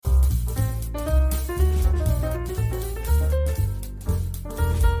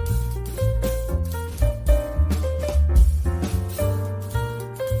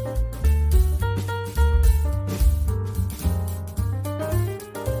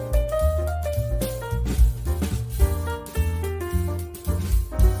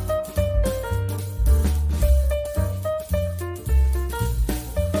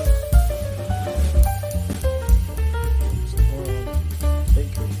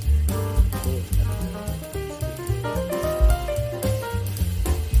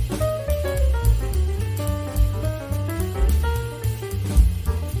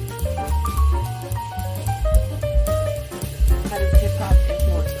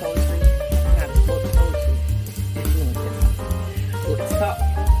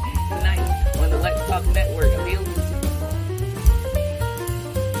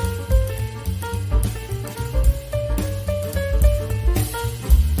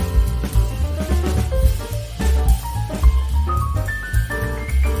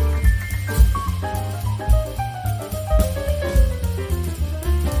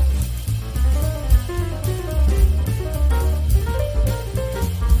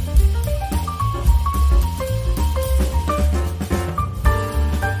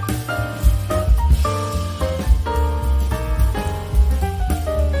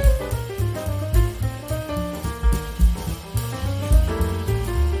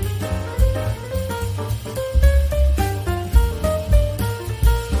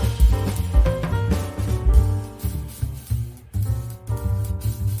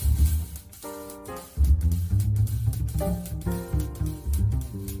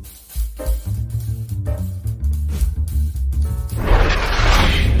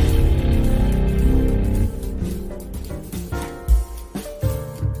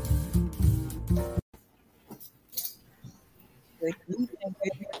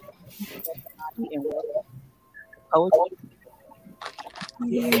poetry.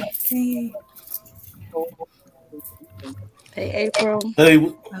 Hey, April. Hey,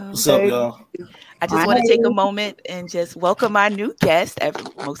 Um, what's up, Hey, y'all? I just hi. want to take a moment and just welcome our new guest.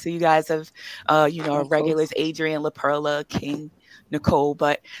 Most of you guys have, our Of course. regulars, Adrian, La Perla, King, Nicole.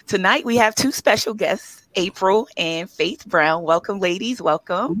 But tonight we have two special guests, April and Faith Brown. Welcome, ladies.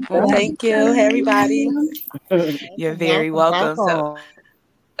 Welcome. Well, thank you. Hey, everybody. You're Welcome, very welcome, welcome. So, welcome.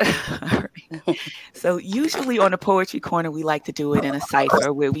 all right. So usually on the poetry corner, we like to do it in a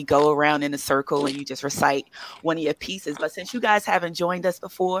cipher where we go around in a circle and you just recite one of your pieces. But since you guys haven't joined us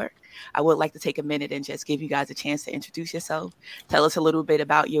before, I would like to take a minute and just give you guys a chance to introduce yourself. Tell us a little bit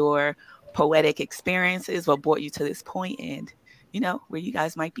about your poetic experiences, what brought you to this point, and where you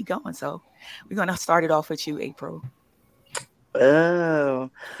guys might be going. So we're gonna start it off with you, April. Oh,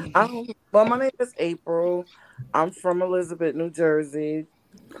 well, my name is April. I'm from Elizabeth, New Jersey.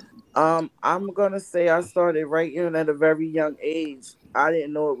 I'm gonna say I started writing at a very young age. I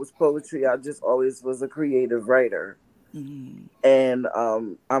didn't know it was poetry. I just always was a creative writer. Mm, And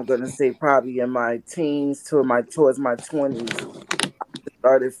I'm gonna say probably in my teens to my towards my 20s,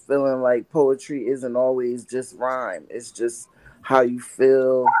 started feeling like poetry isn't always just rhyme. It's just how you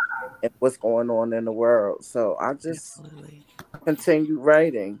feel and what's going on in the world. So I just absolutely. continued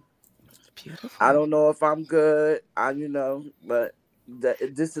writing. I Beautiful. don't know if I'm good, but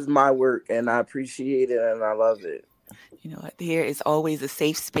this is my work and I appreciate it and I love it. There is always a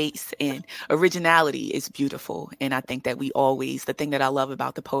safe space, and originality is beautiful. And I think that the thing that I love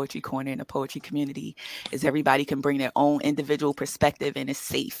about the poetry corner and the poetry community is everybody can bring their own individual perspective and it's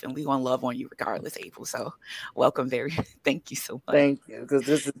safe. And we want to love on you regardless, April. So welcome, thank you so much. Thank you, because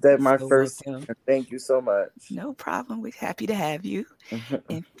this is that my So first welcome. season. Thank you so much. No problem. We're happy to have you.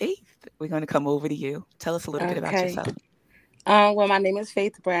 And Faith, we're going to come over to you. Tell us a little bit about Okay. yourself. Well, my name is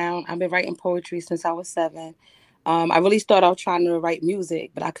Faith Brown. I've been writing poetry since I was 7. I really started off trying to write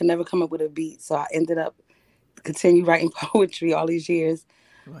music, but I could never come up with a beat. So I ended up continue writing poetry all these years.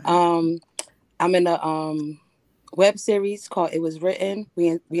 Wow. Um, I'm in a web series called It Was Written.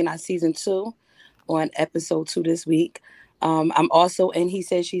 We in our season 2 on episode 2 this week. I'm also in He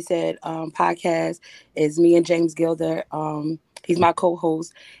Said She Said podcast. Is me and James Gilder. He's my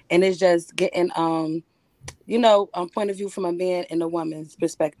co-host, and it's just getting point of view from a man and a woman's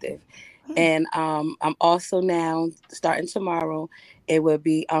perspective. Hmm. And I'm also now starting tomorrow. It will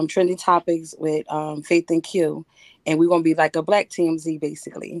be trending topics with Faith and Q, and we're gonna be like a Black TMZ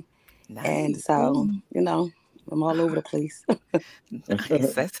basically. And Nice. so I'm all over the place.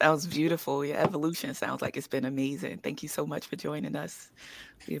 Nice. That sounds beautiful. Your evolution sounds like it's been amazing. Thank you so much for joining us.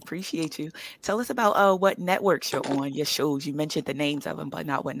 We appreciate you. Tell us about what networks you're on, your shows. You mentioned the names of them, but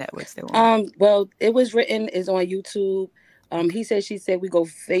not what networks they're on. Well, It Was Written is on YouTube. He Said She Said we go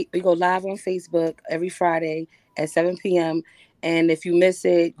live on Facebook every Friday at 7 p.m. And if you miss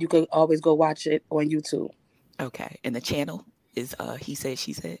it, you can always go watch it on YouTube. Okay. And the channel is He Said,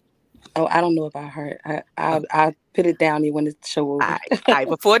 She Said. Oh, I don't know about her. Oh, I'll put it down here when the show all over. right. All right.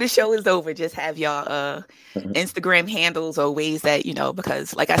 Before the show is over, just have y'all Instagram handles or ways that,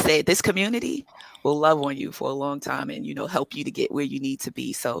 because like I said, this community will love on you for a long time and, help you to get where you need to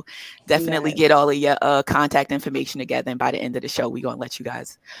be. So definitely Yes. get all of your contact information together. And by the end of the show, we're going to let you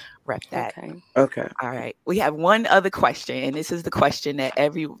guys rep that. Okay. Okay. All right. We have one other question. And this is the question that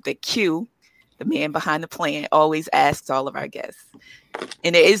the Q, the man behind the plan, always asks all of our guests.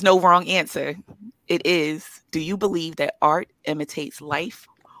 And there is no wrong answer. It is, do you believe that art imitates life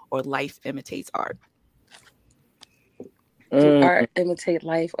or life imitates art? Do Mm, art imitate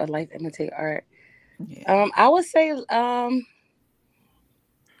life or life imitate art? Yeah. I would say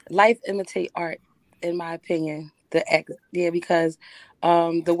life imitate art, in my opinion. Because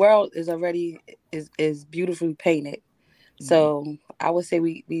the world is already is beautifully painted. Mm, So I would say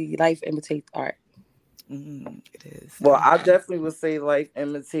we life imitates art. it is. well, I I agree. definitely would say life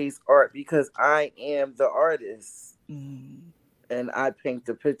imitates art because I am the artist Mm, and I paint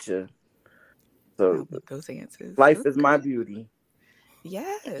the picture. I So love those answers. life is my Okay. beauty.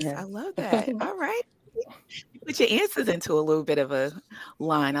 Yes, Yeah. I love that. All right. You put your answers into a little bit of a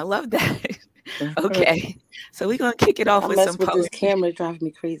line. I love that. Okay. So we're going to kick it I off with mess some with this poetry. camera driving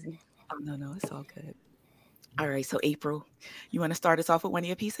me crazy. Oh, no, no, it's all good. All right. So, April, you want to start us off with one of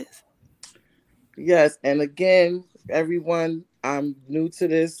your pieces? Yes, and again, everyone, I'm new to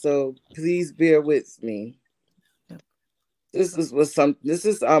this, so please bear with me. Yep. This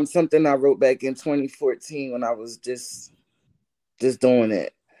is something I wrote back in 2014 when I was just doing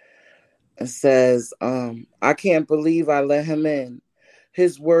it. It says, I can't believe I let him in.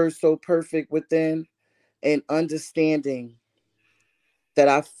 His words so perfect within and understanding that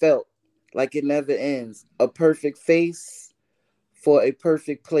I felt like it never ends. A perfect face for a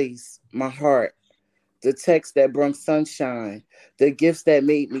perfect place. My heart. The text that brought sunshine. The gifts that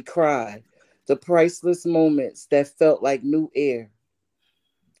made me cry. The priceless moments that felt like new air.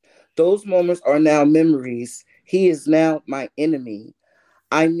 Those moments are now memories. He is now my enemy.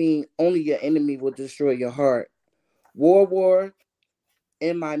 I mean, only your enemy will destroy your heart. War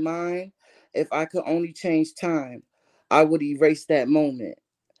in my mind. If I could only change time, I would erase that moment.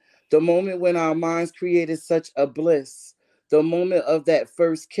 The moment when our minds created such a bliss. The moment of that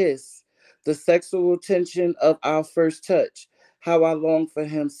first kiss. The sexual tension of our first touch. How I long for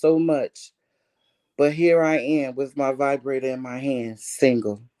him so much. But here I am with my vibrator in my hand,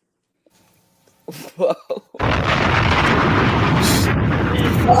 single. Whoa.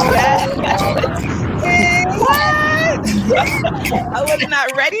 What? I was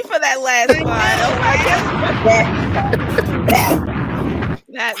not ready for that last one. Oh my God.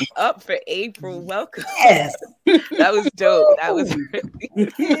 That's up for April. Welcome. Yes. That was dope. That was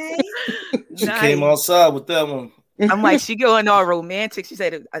really She nice. came outside with that one. I'm like, she going all romantic. She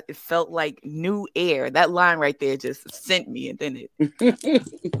said it felt like new air. That line right there just sent me. And then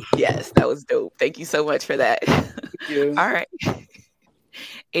yes, that was dope. Thank you so much for that. Thank you. All right.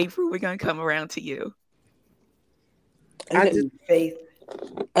 April, we're going to come around to you. Faith.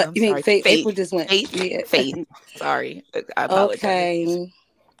 You mean Faith? April just went. Faith. Yeah. Faith. Sorry. I apologize. Okay.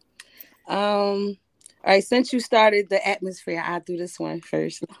 All right. Since you started the atmosphere, I'll do this one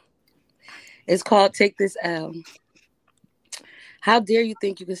first. It's called Take This L. How dare you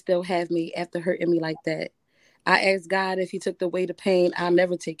think you can still have me after hurting me like that? I asked God if he took away the pain, I'll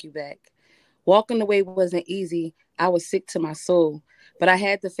never take you back. Walking away wasn't easy. I was sick to my soul, but I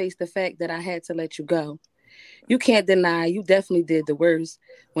had to face the fact that I had to let you go. You can't deny you definitely did the worst.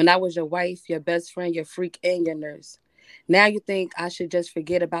 When I was your wife, your best friend, your freak, and your nurse. Now you think I should just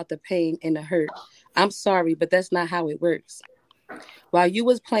forget about the pain and the hurt. I'm sorry, but that's not how it works. While you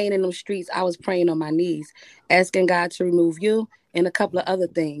was playing in them streets, I was praying on my knees, asking God to remove you and a couple of other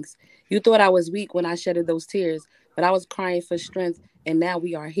things. You thought I was weak when I shedded those tears, but I was crying for strength, and now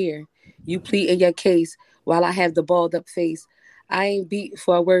we are here. You plead in your case while I have the balled up face. I ain't beat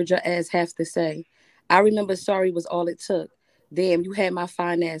for a word your ass have to say. I remember sorry was all it took. Damn, you had my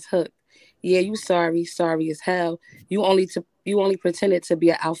fine ass hooked. Yeah, you sorry as hell. You only pretended to be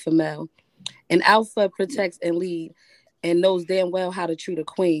an alpha male. An alpha protects and lead and knows damn well how to treat a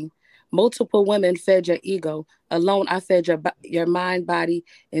queen. Multiple women fed your ego. Alone, I fed your mind, body,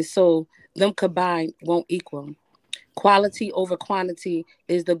 and soul. Them combined won't equal. Quality over quantity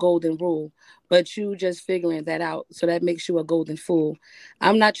is the golden rule, but you just figuring that out, so that makes you a golden fool.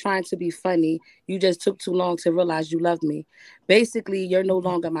 I'm not trying to be funny. You just took too long to realize you loved me. Basically, you're no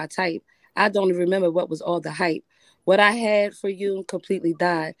longer my type. I don't even remember what was all the hype. What I had for you completely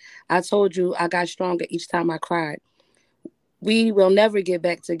died. I told you I got stronger each time I cried. We will never get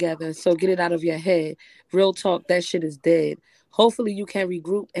back together, so get it out of your head. Real talk, that shit is dead. Hopefully you can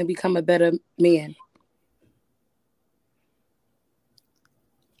regroup and become a better man.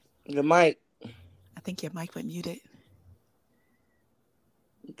 Your mic. I think your mic went muted.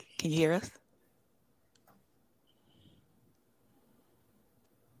 Can you hear us?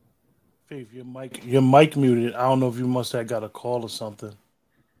 Faith, your mic muted. I don't know if you must have got a call or something.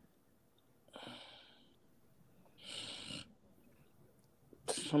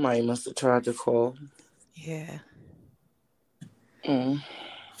 Somebody must have tried to call. Yeah.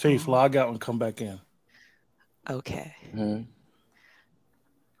 Faith, log out and come back in. Okay. Mm-hmm.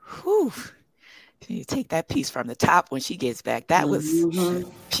 Whew. You take that piece from the top when she gets back. That was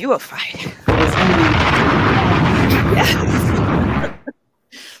purified. Yes.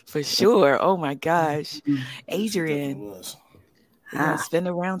 For sure. Oh my gosh. Adrian. I'll spin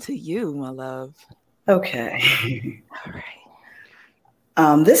around to you, my love. Okay. All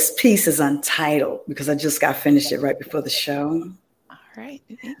right. This piece is untitled because I just got finished it right before the show. All right.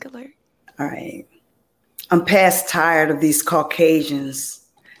 Ink alert. All right. I'm past tired of these Caucasians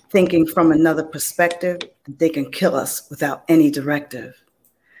thinking from another perspective that they can kill us without any directive.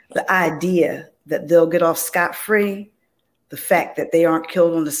 The idea that they'll get off scot-free, the fact that they aren't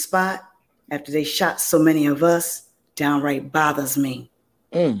killed on the spot after they shot so many of us, downright bothers me.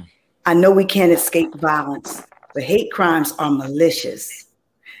 I know we can't escape violence, but hate crimes are malicious.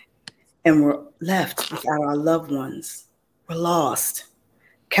 And we're left without our loved ones. We're lost.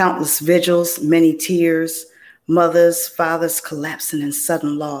 Countless vigils, many tears, mothers, fathers collapsing in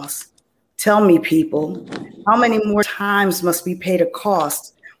sudden loss. Tell me, people, how many more times must we pay the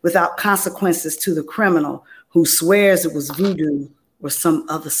cost without consequences to the criminal who swears it was voodoo or some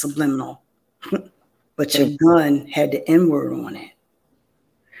other subliminal? But your gun had the N-word on it.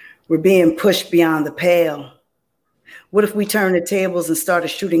 We're being pushed beyond the pale. What if we turned the tables and started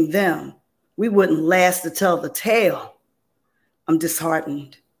shooting them? We wouldn't last to tell the tale. I'm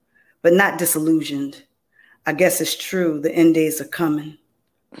disheartened, but not disillusioned. I guess it's true, the end days are coming.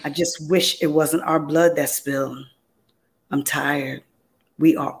 I just wish it wasn't our blood that spilled. I'm tired.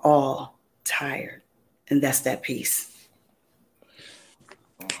 We are all tired. And that's that piece.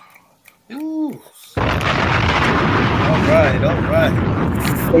 Ooh. All right.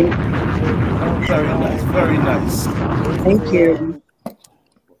 Thank you. Very nice. Thank you.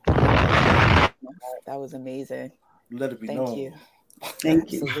 That was amazing. Let it be Thank known. you.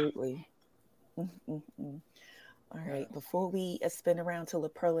 Thank you. Absolutely. All right. Before we spin around to La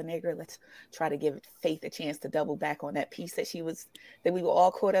Perla Negra, let's try to give Faith a chance to double back on that piece that we were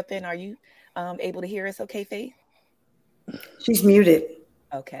all caught up in. Are you able to hear us? Okay, Faith? She's muted.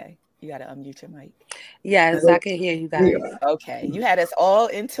 Okay. You got to unmute your mic. Yes, I can hear you guys. Okay. You had us all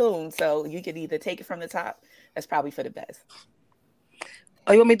in tune, so you could either take it from the top. That's probably for the best.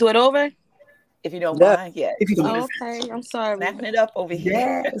 Oh, you want me to do it over? If you don't mind, yeah. If you don't mind. Okay, I'm sorry. Snapping it up over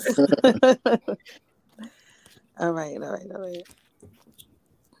here. Yes. All right.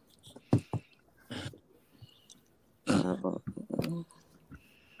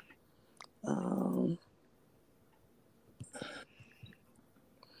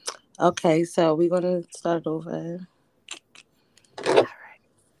 Okay, so we're gonna start over. All right.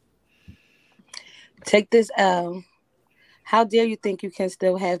 Take this L. How dare you think you can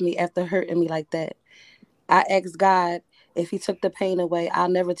still have me after hurting me like that? I asked God, if he took the pain away, I'll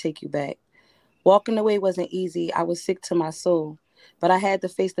never take you back. Walking away wasn't easy. I was sick to my soul. But I had to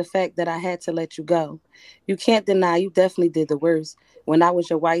face the fact that I had to let you go. You can't deny you definitely did the worst. When I was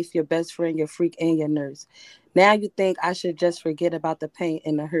your wife, your best friend, your freak, and your nurse. Now you think I should just forget about the pain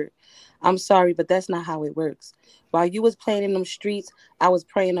and the hurt. I'm sorry, but that's not how it works. While you was playing in them streets, I was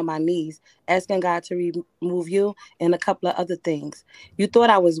praying on my knees, asking God to remove you and a couple of other things. You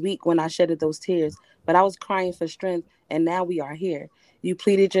thought I was weak when I shedded those tears, but I was crying for strength, and now we are here. You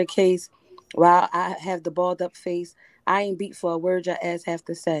pleaded your case while I have the balled up face. I ain't beat for a word your ass have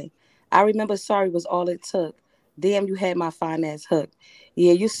to say. I remember sorry was all it took. Damn, you had my fine ass hooked.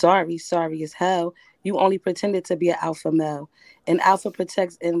 Yeah, you sorry as hell. You only pretended to be an alpha male. An alpha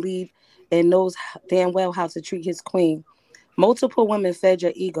protects and lead and knows damn well how to treat his queen. Multiple women fed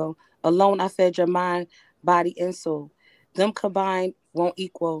your ego. Alone, I fed your mind, body, and soul. Them combined won't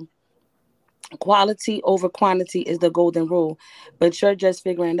equal. Quality over quantity is the golden rule, but you're just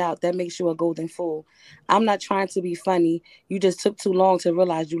figuring it out. That makes you a golden fool. I'm not trying to be funny. You just took too long to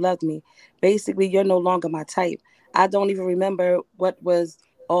realize you loved me. Basically, you're no longer my type. I don't even remember what was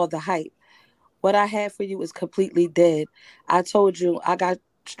all the hype. What I had for you is completely dead. I told you I got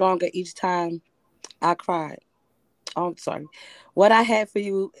stronger each time I cried. Oh, I'm sorry. What I had for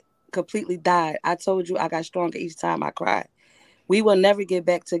you completely died. I told you I got stronger each time I cried. We will never get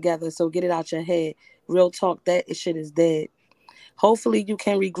back together, so get it out your head. Real talk, that shit is dead. Hopefully you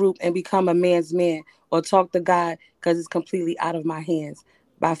can regroup and become a man's man or talk to God because it's completely out of my hands.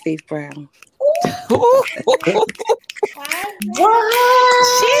 By Faith Brown. What?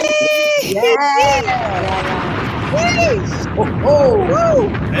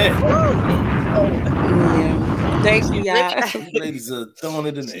 Thank you, y'all. Ladies are throwing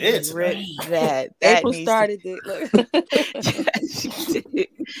it in the air tonight. That April started it. Look. Yes, she did.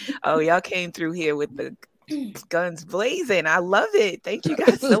 Oh, y'all came through here with the guns blazing. I love it. Thank you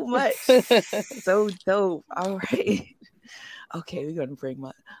guys so much. So dope. All right. Okay, we're going to bring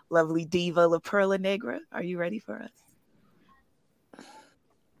my lovely diva, La Perla Negra. Are you ready for us?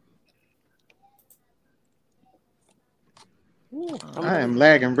 I am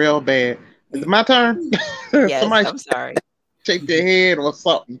lagging real bad. Is it my turn? Yes, Somebody I'm sorry. shake their head or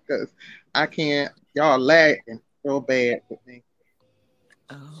something because I can't. Y'all lagging real bad with me.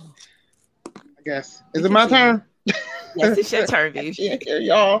 Oh. I guess. Is it my turn? Yes, it's your turn, baby. I can't hear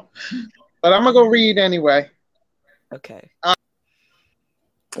y'all. But I'm going to go read anyway. Okay.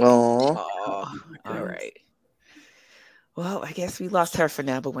 Oh, all right. Well, I guess we lost her for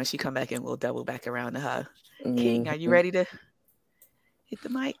now, but when she come back in, we'll double back around to her. Mm-hmm. King, are you ready to hit the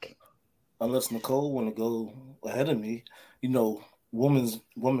mic? Unless Nicole want to go ahead of me, you know, woman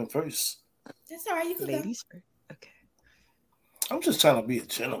first. That's all right. You can Ladies first. Okay. I'm just trying to be a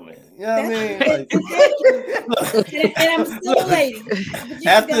gentleman. You know what I mean? Like, and I'm still a lady.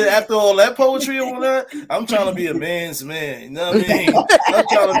 After all that poetry and all that, I'm trying to be a man's man. You know what I mean? I'm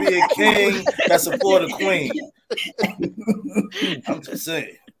trying to be a king that support a queen. I'm just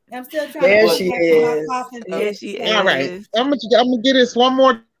saying. I'm still trying There to she is. There she is. All right. I'm gonna get this one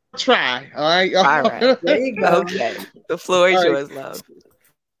more try. All right. All right. There you go. Okay. The floor is yours, love.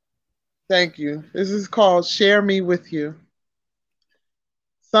 Thank you. This is called Share Me With You.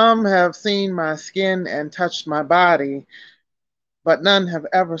 Some have seen my skin and touched my body, but none have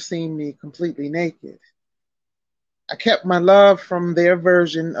ever seen me completely naked. I kept my love from their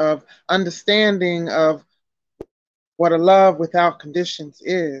version of understanding of what a love without conditions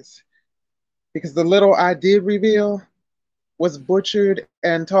is, because the little I did reveal was butchered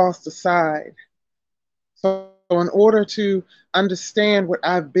and tossed aside. So in order to understand what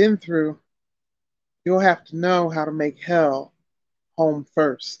I've been through, you'll have to know how to make hell home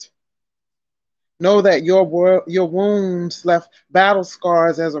first. Know that your wounds left battle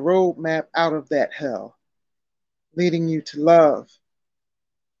scars as a roadmap out of that hell, leading you to love.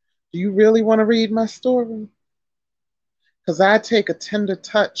 Do you really want to read my story? Because I take a tender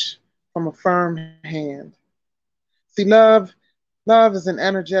touch from a firm hand. See, love is an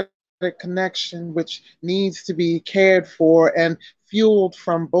energetic connection which needs to be cared for and fueled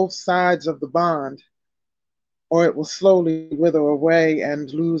from both sides of the bond, or it will slowly wither away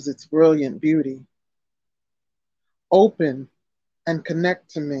and lose its brilliant beauty. Open and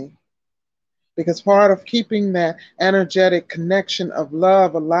connect to me, because part of keeping that energetic connection of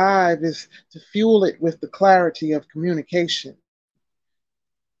love alive is to fuel it with the clarity of communication.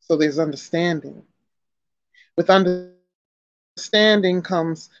 So there's understanding. With understanding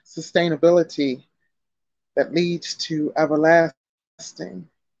comes sustainability that leads to everlasting.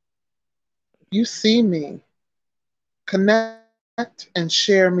 You see me, connect and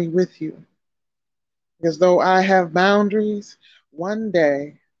share me with you. Because though I have boundaries, one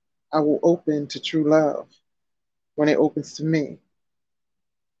day I will open to true love when it opens to me.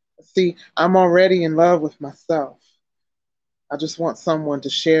 See, I'm already in love with myself. I just want someone to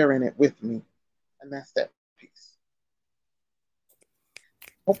share in it with me. And that's that piece.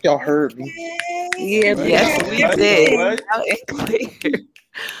 Hope y'all heard me. Yeah, Yes, we Right, did. right. Loud and clear.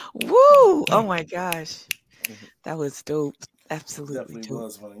 Woo! Oh my gosh. That was dope. Absolutely Definitely dope.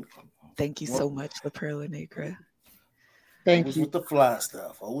 was, man. Thank you so much, La Perla Negra. Thank Always you. with the fly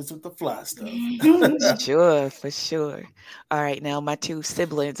stuff. Always with the fly stuff. For sure. All right, now my two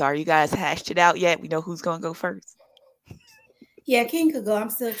siblings, are you guys hashed it out yet? We know who's gonna go first. Yeah, King could go. I'm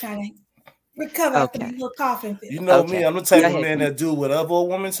still trying to recover after my Okay. little coughing fit. You know Okay. me, I'm the type Go of ahead, man King. that do whatever a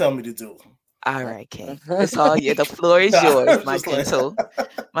woman tell me to do. All right, King. It's all you. The floor is yours, my Just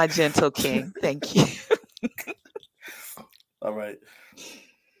like- gentle King. Thank you. All right.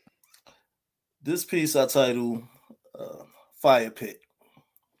 This piece I title Fire Pit.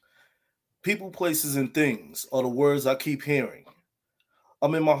 People, places, and things are the words I keep hearing.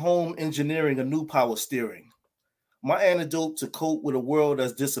 I'm in my home engineering a new power steering. My antidote to cope with a world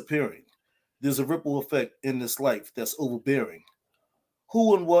that's disappearing. There's a ripple effect in this life that's overbearing.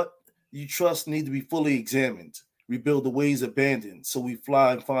 Who and what you trust need to be fully examined. Rebuild the ways abandoned so we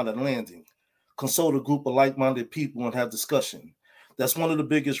fly and find a landing. Consult a group of like-minded people and have discussion. That's one of the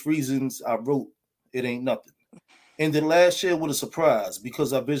biggest reasons I wrote It Ain't Nothing. Ended last year with a surprise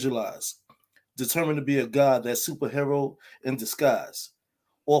because I visualized. Determined to be a god, that superhero in disguise.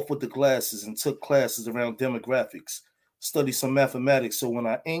 Off with the glasses and took classes around demographics. Studied some mathematics so when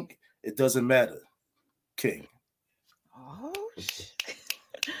I ink, it doesn't matter. King. Oh,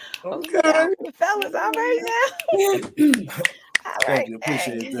 Okay. fellas, all right now. All Thank right. you.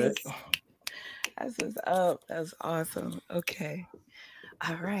 Appreciate that. That's what's up. That's awesome. Okay.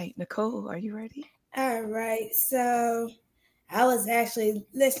 All right. Nicole, are you ready? All right. So I was actually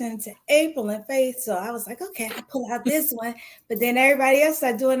listening to April and Faith. So I was like, okay, I'll pull out this one. But then everybody else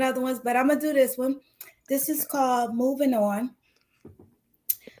started doing other ones. But I'm going to do this one. This is called Moving On.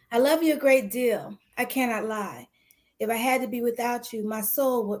 I love you a great deal. I cannot lie. If I had to be without you, my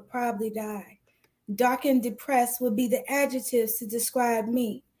soul would probably die. Dark and depressed would be the adjectives to describe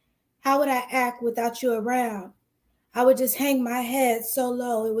me. How would I act without you around? I would just hang my head so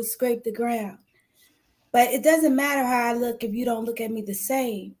low it would scrape the ground. But it doesn't matter how I look if you don't look at me the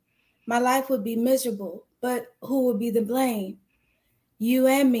same. My life would be miserable, but who would be the blame? You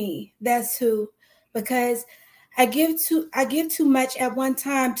and me, that's who. Because I give too much at one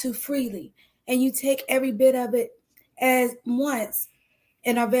time too freely, and you take every bit of it as once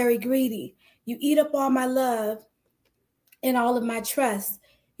and are very greedy. You eat up all my love and all of my trust.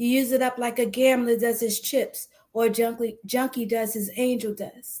 You use it up like a gambler does his chips or a junkie does his angel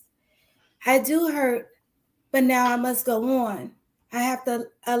dust. I do hurt, but now I must go on. I have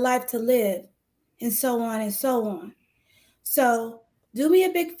a life to live, and so on and so on. So do me a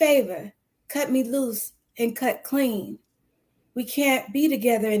big favor, cut me loose and cut clean. We can't be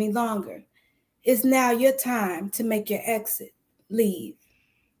together any longer. It's now your time to make your exit. Leave.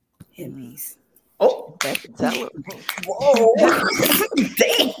 In peace. Oh, Better tell him. whoa.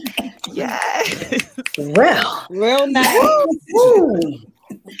 Damn. Yes. Yes. Well, Real nice. woo.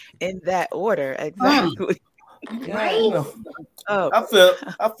 In that order, exactly. Yes. You know, Oh,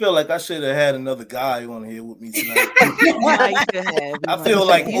 I feel like I should have had another guy on here with me tonight. now you should have. I feel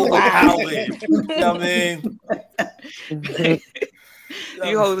like You overpowered. You know what I mean?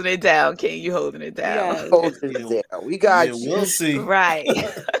 You holding it down, King. You holding it down. Yes. Hold it down. We got Yeah, you. we'll see. Right.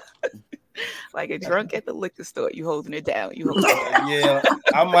 Like a drunk at the liquor store. You holding it down. You holding it down. Yeah,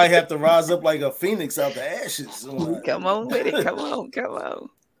 I might have to rise up like a phoenix out the ashes. Come on with it. Come on. Come on.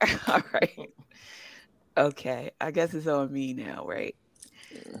 All right. Okay. I guess it's on me now, right?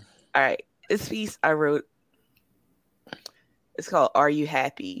 All right. This piece I wrote, it's called Are You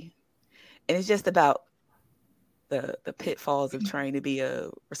Happy? And it's just about the pitfalls of trying to be a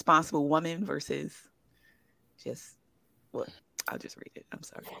responsible woman versus just what I'll just read it. I'm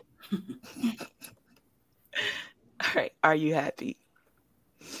sorry. All right. Are you happy?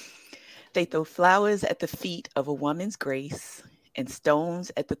 They throw flowers at the feet of a woman's grace and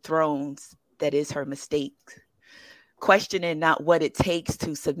stones at the thrones that is her mistake, questioning not what it takes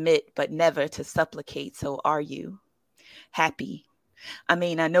to submit, but never to supplicate. So are you happy? I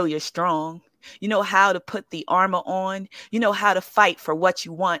mean, I know you're strong. You know how to put the armor on. You know how to fight for what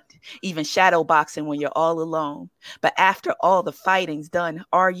you want, even shadow boxing when you're all alone. But after all the fighting's done,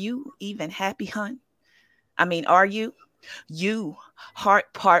 are you even happy, hun? I mean, are you? You,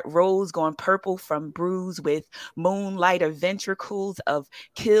 heart part rose gone purple from bruise with moonlight or ventricles of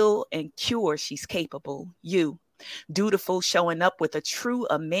kill and cure she's capable. You, dutiful, showing up with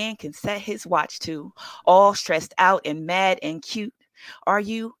a man can set his watch to, all stressed out and mad and cute. Are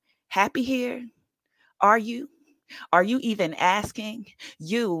you happy here? Are you? Are you even asking?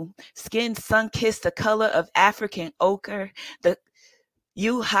 You, skin sun-kissed, the color of African ochre,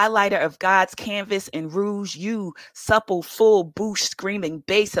 you, highlighter of God's canvas in rouge, you, supple, full boosh, screaming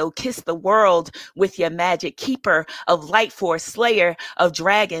basso, kiss the world with your magic, keeper of light force, slayer of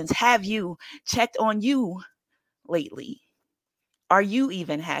dragons. Have you checked on you lately? Are you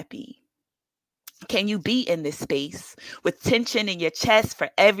even happy? Can you be in this space with tension in your chest for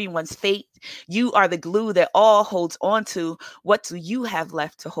everyone's fate? You are the glue that all holds on to. What do you have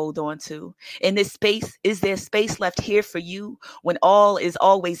left to hold on to? In this space, is there space left here for you when all is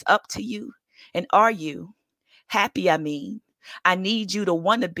always up to you? And are you happy? I mean, I need you to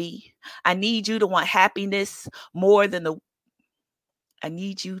want to be. I need you to want happiness more than I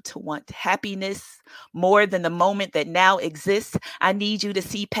need you to want happiness more than the moment that now exists. I need you to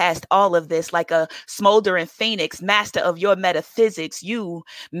see past all of this like a smoldering phoenix, master of your metaphysics. Your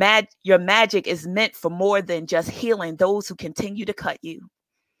magic is meant for more than just healing those who continue to cut you.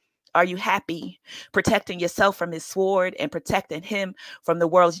 Are you happy protecting yourself from his sword and protecting him from the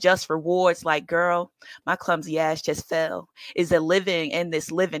world's just rewards? Like, girl, my clumsy ass just fell. Is it living in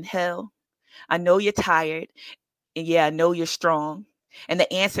this living hell? I know you're tired. And yeah, I know you're strong. And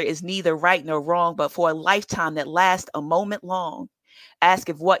the answer is neither right nor wrong, but for a lifetime that lasts a moment long. Ask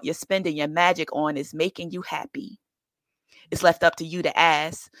if what you're spending your magic on is making you happy. It's left up to you to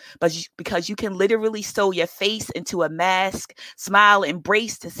ask, because you can literally sew your face into a mask, smile,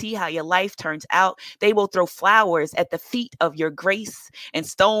 embrace to see how your life turns out. They will throw flowers at the feet of your grace and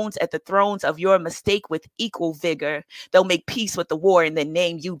stones at the thrones of your mistake with equal vigor. They'll make peace with the war and then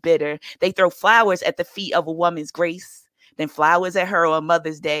name you bitter. They throw flowers at the feet of a woman's grace, then flowers at her on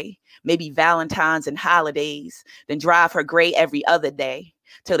Mother's Day, maybe Valentine's and holidays, then drive her gray every other day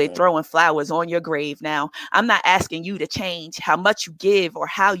till they throwing flowers on your grave. Now, I'm not asking you to change how much you give or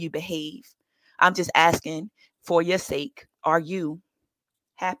how you behave. I'm just asking for your sake, are you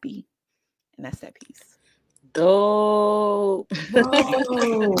happy? And that's that piece. Dope.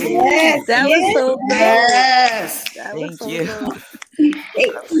 Yes, That was so dope. Yes. That was Thank so you. dope.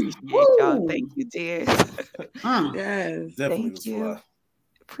 I appreciate y'all. Thank you, dear. Yes. Definitely Thank was you. fly.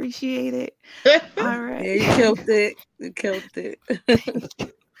 Appreciate it. All right. Yeah, you killed it. You killed it.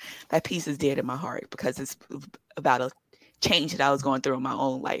 That piece is dear to my heart because it's about a change that I was going through in my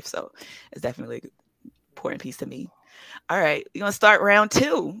own life. So it's definitely an important piece to me. All right, we're gonna start round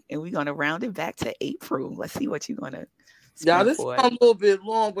 2, and we're gonna round it back to April. Let's see what you're gonna. Now this is for. a little bit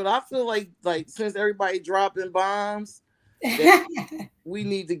long, but I feel like since everybody dropping bombs, we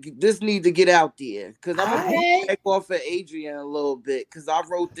need to need to get out there because I'm gonna Okay. back off of Adrian a little bit because I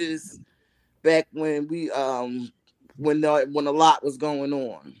wrote this back when we when a lot was going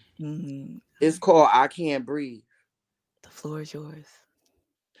on. Mm-hmm. It's called I Can't Breathe. The floor is yours.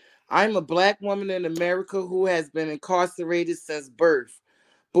 I'm a Black woman in America who has been incarcerated since birth,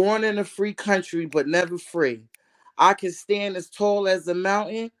 born in a free country but never free. I can stand as tall as a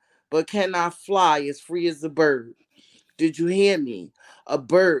mountain but cannot fly as free as a bird. Did you hear me? A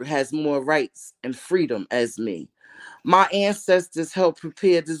bird has more rights and freedom as me. My ancestors helped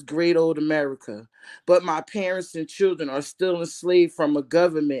prepare this great old America, but my parents and children are still enslaved from a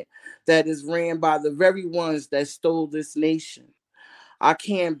government that is ran by the very ones that stole this nation. I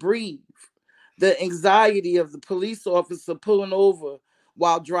can't breathe. The anxiety of the police officer pulling over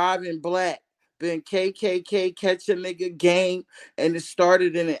while driving black, been KKK catch a nigga game, and it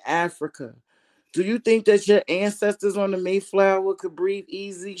started in Africa. Do you think that your ancestors on the Mayflower could breathe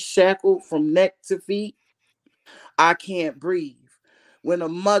easy, shackled from neck to feet? I can't breathe. When a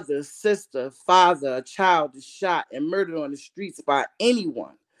mother, sister, father, a child is shot and murdered on the streets by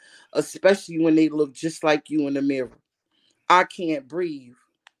anyone, especially when they look just like you in the mirror. I can't breathe.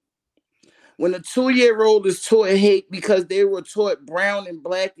 When a 2-year-old is taught hate because they were taught brown and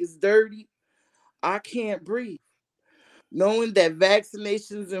black is dirty, I can't breathe. Knowing that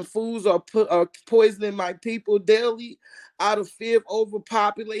vaccinations and foods are poisoning my people daily out of fear of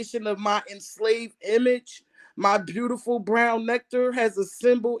overpopulation of my enslaved image, my beautiful brown nectar has a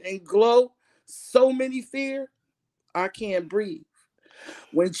symbol and glow so many fear, I can't breathe.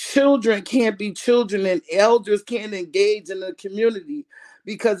 When children can't be children and elders can't engage in the community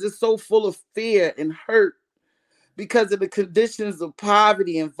because it's so full of fear and hurt because of the conditions of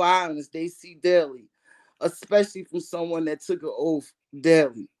poverty and violence they see daily, especially from someone that took an oath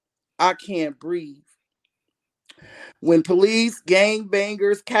daily. I can't breathe. When police,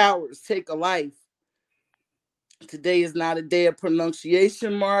 gangbangers, cowards take a life, today is not a day of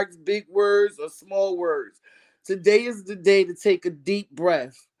pronunciation marks, big words, or small words. Today is the day to take a deep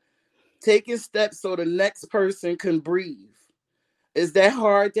breath, taking steps so the next person can breathe. Is that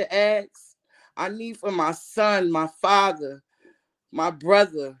hard to ask? I need for my son, my father, my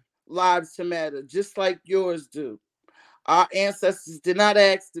brother, lives to matter, just like yours do. Our ancestors did not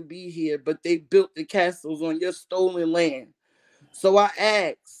ask to be here, but they built the castles on your stolen land. So I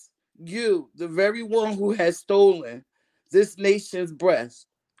ask you, the very one who has stolen this nation's breath,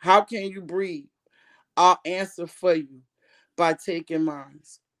 how can you breathe? I'll answer for you by taking mine.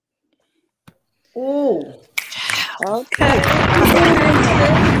 Ooh. Okay.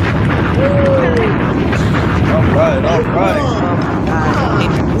 All right, all right.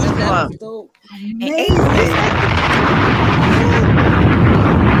 That was dope.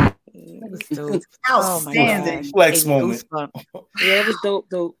 That was dope. Outstanding. Flex moment. Yeah, it was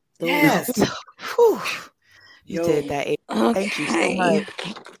dope. Yes. Whew. You did that. Thank you so much.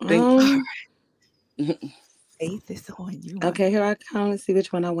 Faith is on you. Okay, here I come. Let's see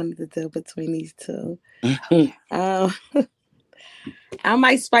which one I wanted to do between these two. I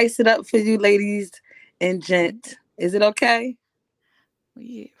might spice it up for you, ladies and gent. Is it okay? We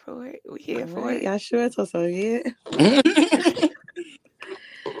here for it. We here for it. Y'all sure? So yeah.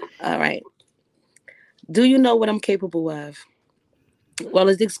 All right. Do you know what I'm capable of? Well,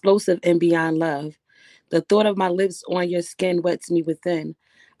 it's explosive and beyond love. The thought of my lips on your skin wets me within.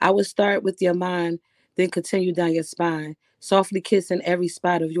 I would start with your mind, then continue down your spine, softly kissing every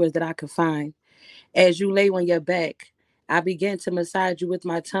spot of yours that I could find. As you lay on your back, I began to massage you with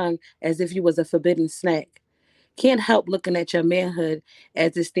my tongue as if you was a forbidden snack. Can't help looking at your manhood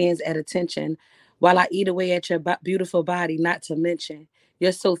as it stands at attention while I eat away at your beautiful body, not to mention.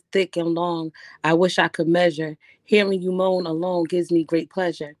 You're so thick and long, I wish I could measure. Hearing you moan alone gives me great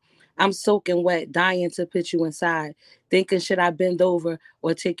pleasure. I'm soaking wet, dying to put you inside, thinking should I bend over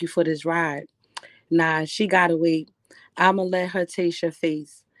or take you for this ride? Nah, she gotta wait. I'ma let her taste your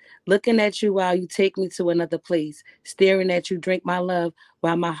face. Looking at you while you take me to another place, staring at you drink my love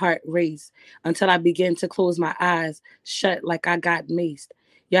while my heart race, until I begin to close my eyes, shut like I got maced.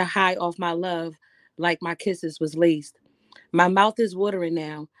 You're high off my love, like my kisses was laced. My mouth is watering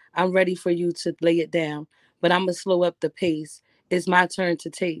now. I'm ready for you to lay it down, but I'ma slow up the pace. It's my turn to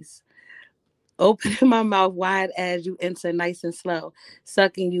taste. Opening my mouth wide as you enter nice and slow,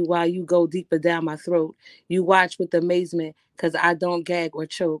 sucking you while you go deeper down my throat. You watch with amazement, cause I don't gag or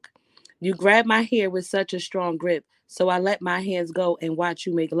choke. You grab my hair with such a strong grip, so I let my hands go and watch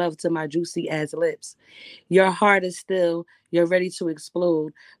you make love to my juicy ass lips. Your heart is still, you're ready to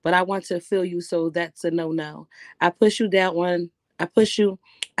explode, but I want to feel you, so that's a no-no. I push you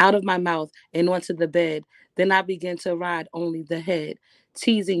out of my mouth and onto the bed. Then I begin to ride only the head,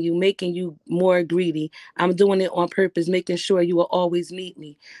 teasing you, making you more greedy. I'm doing it on purpose, making sure you will always need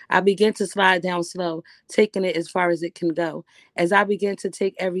me. I begin to slide down slow, taking it as far as it can go. As I begin to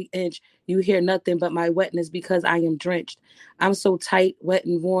take every inch, you hear nothing but my wetness because I am drenched. I'm so tight, wet,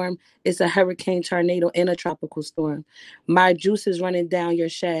 and warm. It's a hurricane, tornado, and a tropical storm. My juice is running down your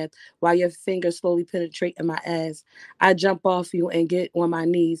shaft while your fingers slowly penetrate in my ass. I jump off you and get on my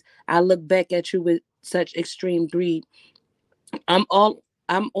knees. I look back at you with such extreme greed. I'm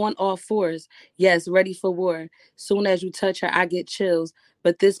on all fours. Yes, ready for war. Soon as you touch her, I get chills.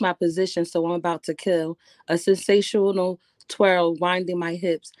 But this my position, so I'm about to kill. A sensational twirl winding my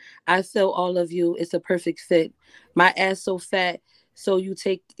hips. I feel all of you. It's a perfect fit. My ass so fat, so you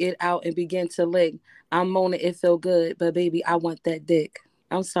take it out and begin to lick. I'm moaning, it feel good, but baby, I want that dick.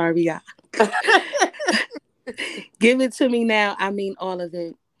 I'm sorry, y'all. Give it to me now. I mean all of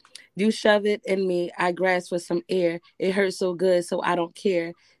it. You shove it in me, I grasp for some air. It hurts so good, so I don't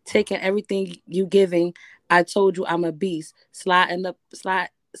care. Taking everything you giving, I told you I'm a beast. Sliding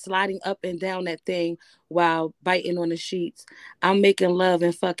up and down that thing while biting on the sheets. I'm making love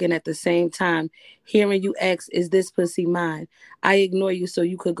and fucking at the same time. Hearing you ask, is this pussy mine? I ignore you so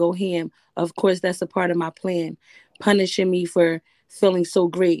you could go ham. Of course, that's a part of my plan. Punishing me for feeling so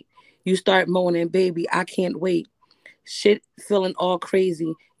great. You start moaning, baby, I can't wait. Shit feeling all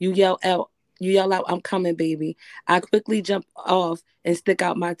crazy. You yell out, I'm coming, baby. I quickly jump off and stick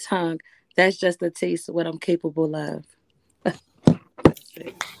out my tongue. That's just a taste of what I'm capable of.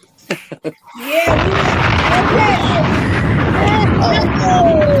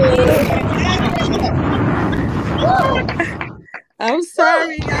 I'm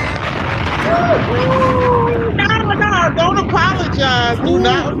sorry, No, don't apologize. Do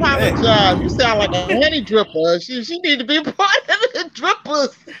not apologize. You sound like a honey dripper. She need to be part of the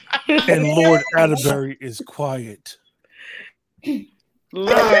drippers. And Lord Atterbury is quiet.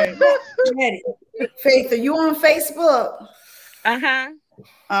 Lord. Faith, are you on Facebook? Uh-huh.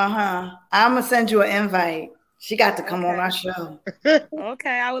 I'm gonna send you an invite. She got to come on our show.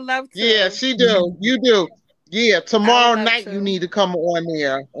 Okay, I would love to. Yeah, she do. You do. Yeah, tomorrow night you need to come on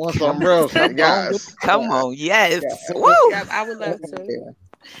there on some real shit. Yes. Come on, yes. Yeah. Woo! Yeah, I would love to.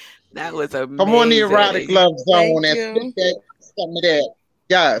 That was amazing. Come on the erotic love zone Thank and spit that, some of that.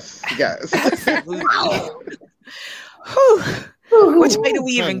 Yes, yes. Which way do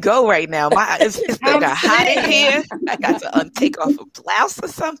we even go right now? It's got hot in here. I got to take off a blouse or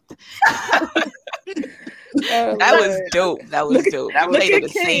something. That was dope. That was dope. That was the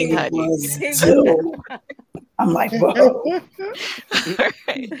scene, honey. I'm like, whoa.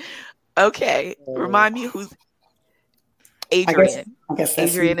 Right. Okay. Remind me who's Adrian. I guess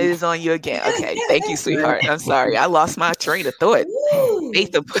Adrian is on you again. Okay. Thank you, sweetheart. I'm sorry. I lost my train of thought.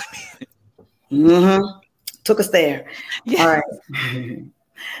 Nathan put me. Took us there. Yeah. All right.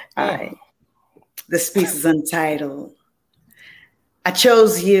 All right. This piece is untitled. I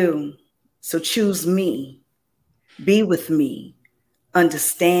chose you, so choose me. Be with me.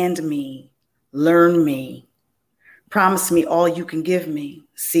 Understand me. Learn me. Promise me all you can give me.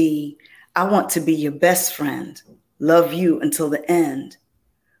 See, I want to be your best friend. Love you until the end.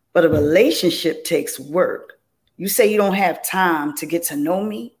 But a relationship takes work. You say you don't have time to get to know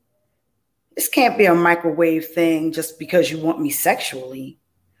me? This can't be a microwave thing just because you want me sexually.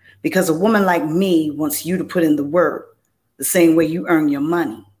 Because a woman like me wants you to put in the work the same way you earn your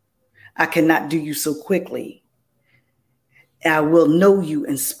money. I cannot do you so quickly. I will know you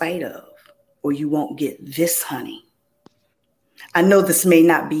in spite of, or you won't get this, honey. I know this may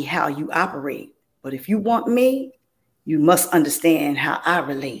not be how you operate, but if you want me, you must understand how I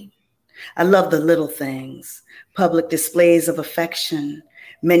relate. I love the little things, public displays of affection,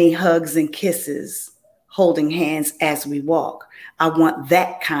 many hugs and kisses, holding hands as we walk. I want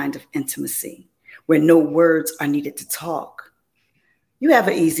that kind of intimacy where no words are needed to talk. You have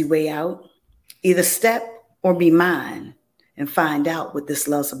an easy way out. Either step or be mine and find out what this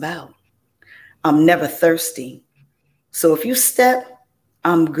love's about. I'm never thirsty. So if you step,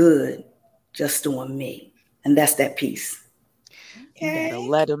 I'm good, just doing me. And that's that piece. Okay. You better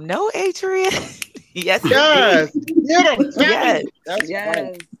let him know, Adrian. Yes. Yes. Yes. That's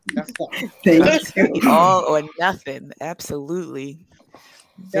yes. Right. All or nothing. Absolutely.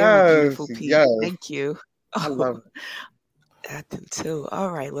 Very beautiful piece. Yes. Thank you. I love it. I do too.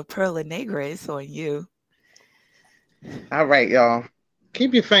 All right. La Perla Negra, it's on you. All right, y'all.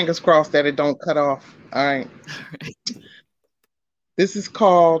 Keep your fingers crossed that it don't cut off. All right. This is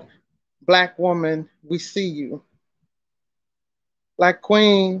called Black Woman, We See You. Black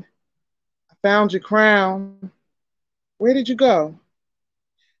Queen, I found your crown. Where did you go?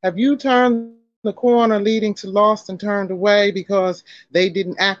 Have you turned the corner leading to lost and turned away because they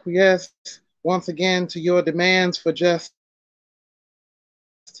didn't acquiesce once again to your demands for just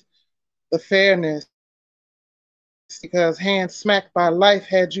the fairness? Because hands smacked by life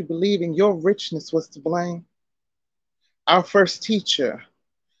had you believing your richness was to blame. Our first teacher,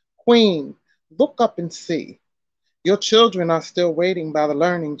 Queen, look up and see. Your children are still waiting by the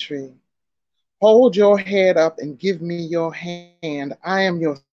learning tree. Hold your head up and give me your hand. I am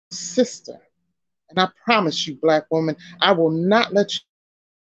your sister, And I promise you, Black woman, I will not let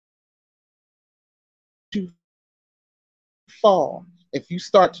you fall if you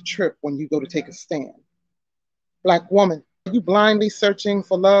start to trip when you go to take a stand. Black woman, are you blindly searching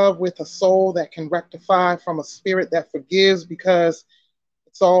for love with a soul that can rectify from a spirit that forgives because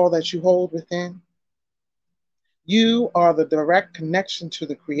it's all that you hold within? You are the direct connection to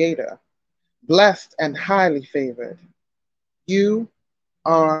the Creator, blessed and highly favored. You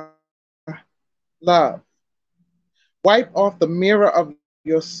are love. Wipe off the mirror of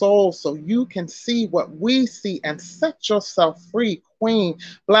your soul so you can see what we see and set yourself free, Queen,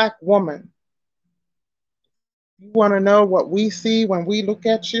 Black woman. You want to know what we see when we look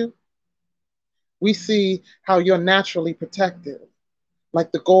at you? We see how you're naturally protective,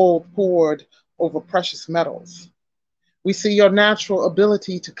 like the gold poured over precious metals. We see your natural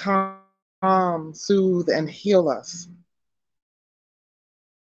ability to calm, soothe, and heal us,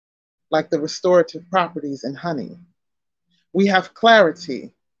 like the restorative properties in honey. We have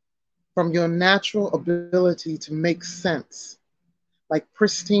clarity from your natural ability to make sense, like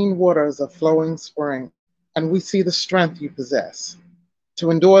pristine waters of flowing spring. And we see the strength you possess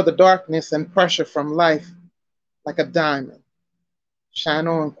to endure the darkness and pressure from life like a diamond. Shine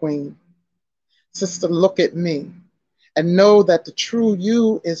on, Queen. Sister, look at me and know that the true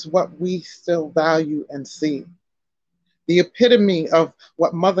you is what we still value and see. The epitome of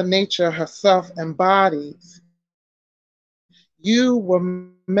what Mother Nature herself embodies. You were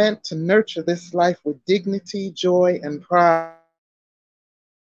meant to nurture this life with dignity, joy, and pride.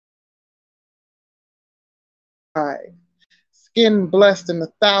 Skin blessed in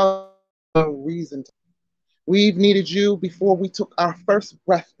 1,000 reasons. We've needed you before we took our first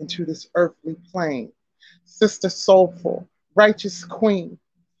breath into this earthly plane. Sister Soulful, righteous queen,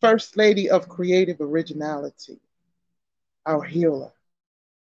 first lady of creative originality, our healer.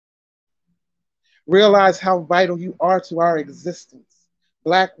 Realize how vital you are to our existence.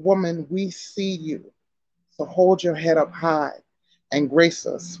 Black woman, we see you. So hold your head up high and grace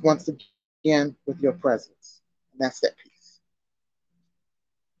us once again with your presence. And that's that piece.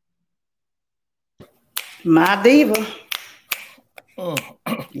 My diva.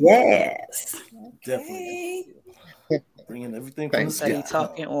 Yes. Definitely. Bringing everything from the Somebody sky.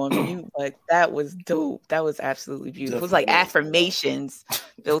 talking on mute, but that was dope. That was absolutely beautiful. It was like affirmations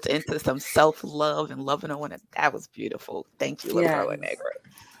built into some self-love and loving on one. That was beautiful. Thank you, La Pro and Negro.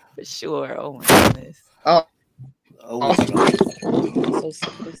 For sure. Oh my goodness. Oh. I'm so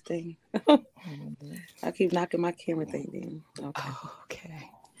sick of this thing. I keep knocking my camera thing down. Okay. Oh, okay.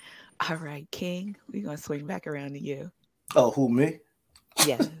 All right, King. We're gonna swing back around to you. Oh, who, me?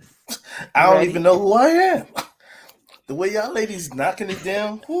 Yes. I don't even know who I am. The way y'all ladies knocking it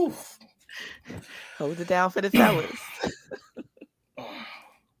down. Whew. Hold it down for the fellas.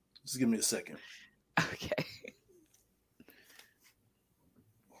 Just give me a second. Okay.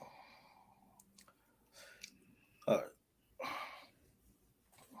 All right.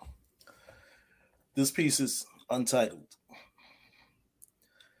 This piece is untitled.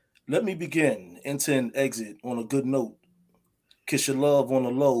 Let me begin, enter and exit on a good note. Kiss your love on the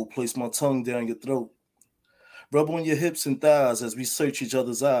low, place my tongue down your throat. Rub on your hips and thighs as we search each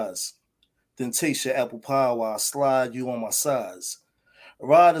other's eyes. Then taste your apple pie while I slide you on my sides.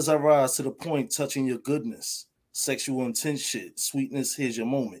 Ride as I rise to the point, touching your goodness. Sexual intense shit, sweetness, here's your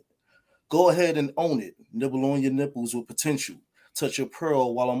moment. Go ahead and own it. Nibble on your nipples with potential. Touch your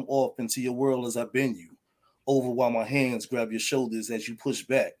pearl while I'm off into your world as I bend you. Over while my hands grab your shoulders as you push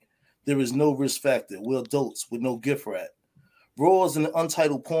back. There is no risk factor. We're adults with no gift wrap. Raw is an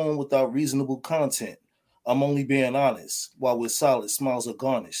untitled poem without reasonable content. I'm only being honest. While we're solid, smiles are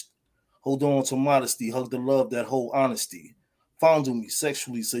garnished. Hold on to modesty. Hug the love that hold honesty. Fondle me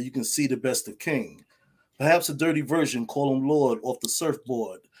sexually so you can see the best of King. Perhaps a dirty version, call him Lord off the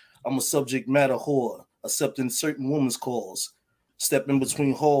surfboard. I'm a subject matter whore, accepting certain women's calls. Step in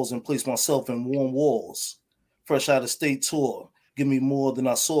between halls and place myself in warm walls. Fresh out of state tour, give me more than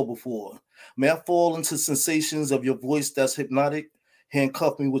I saw before. May I fall into sensations of your voice that's hypnotic?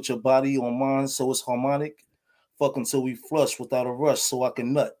 Handcuff me with your body on mine so it's harmonic. Fuck until we flush without a rush so I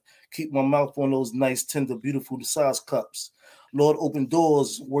can nut. Keep my mouth on those nice, tender, beautiful size cups. Lord, open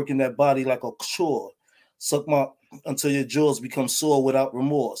doors, working that body like a chore. Suck my until your jaws become sore without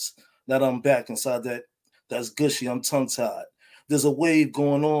remorse. Now that I'm back inside that's gushy, I'm tongue-tied. There's a wave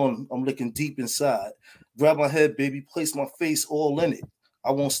going on, I'm looking deep inside. Grab my head, baby, place my face all in it.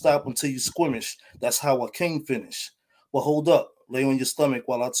 I won't stop until you squirmish. That's how a king finish. But hold up, lay on your stomach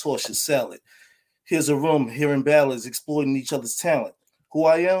while I toss your salad. Here's a room, hearing ballads, exploiting each other's talent. Who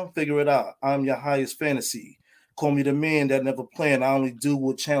I am, figure it out. I'm your highest fantasy. Call me the man that never planned. I only do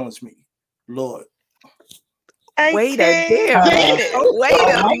what challenge me. Lord. Wait a damn minute. Wait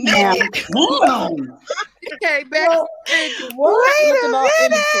a minute. Okay, back. Wait a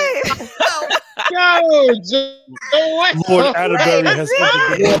minute. Yo, Lord Atterbury has entered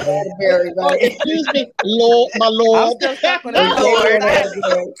the building. Very Oh, right. excuse me, Lord, my I'm Lord. still stuck on Lord.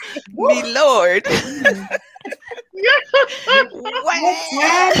 that. Me Lord. What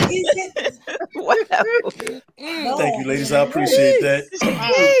time is it? Whatever. Thank you, ladies. I appreciate that.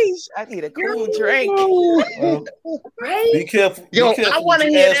 Sheesh, I need a cool drink. Well, be careful. Be Yo, careful I what want to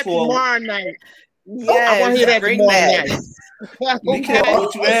you hear ask that for. tomorrow night. I want to Yes, hear that bring tomorrow that. night. Be careful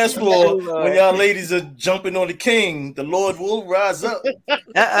what you ask for when Lord. y'all ladies are jumping on the king. The Lord will rise up.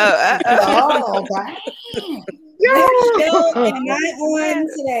 Oh, wow. Show am I on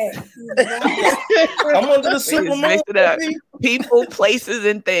today? I'm under the We just supermoon, mix it up. baby. People, places,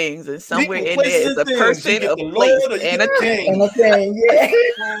 and things, and somewhere People, in there places, is a and things. You person, get a the place, Lord or you and get a the thing. king. And I'm saying, yeah.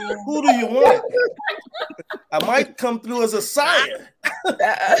 Who do you want? I might come through as a sire.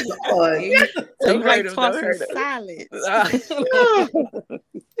 Lord. You Don't like hurt him. Don't tossing hurt him. salads.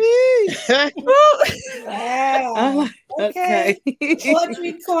 Wow. Okay.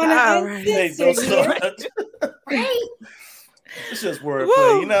 Poetry corner All right. Hey, don't uncensored here. start. It's just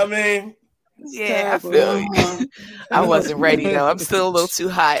wordplay. You know what I mean? Yeah, I feel you. I wasn't ready though. I'm still a little too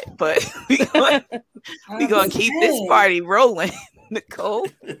hot, but we gonna keep this party rolling. Nicole,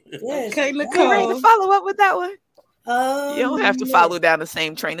 Yes. Okay, you ready Nicole. to follow up with that one? You don't have to yes. follow down the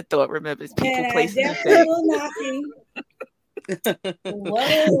same train of thought. Remember, it's people, And I places, and definitely things. will not be.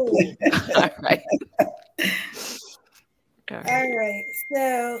 Whoa. All right. All All right. right.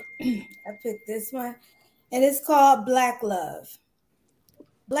 So I picked this one, and it's called Black Love.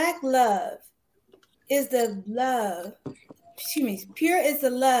 Black love is the love, pure is the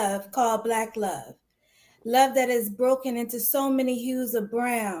love called black love. Love that is broken into so many hues of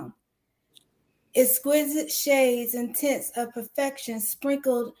brown. Exquisite shades and tints of perfection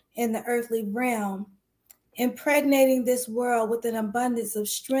sprinkled in the earthly realm, impregnating this world with an abundance of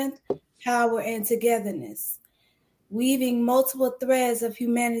strength, power, and togetherness, weaving multiple threads of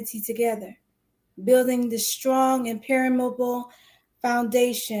humanity together, building the strong, impermeable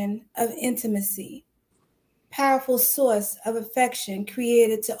foundation of intimacy, powerful source of affection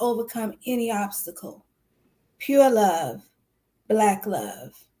created to overcome any obstacle. Pure love, black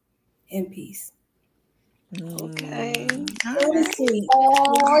love, in peace. Okay. Very sweet.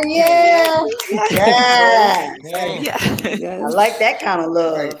 Oh, yeah. Yeah. Yeah. I like that kind of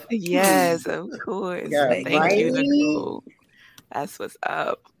love. Yes, of course. Yeah, Thank you, right? Nicole. That's what's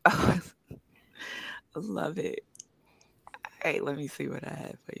up. I love it. All right, let me see what I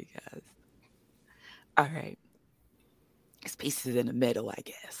have for you guys. All right. This piece is in the middle, I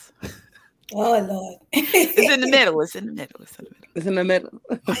guess. Oh, Lord. It's in the middle. It's in the middle. It's in the middle. It's in the middle.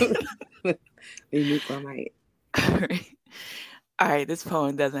 You need one right. All right. All right. This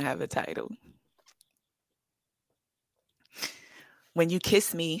poem doesn't have a title. When you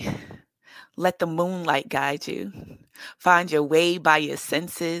kiss me, let the moonlight guide you. Find your way by your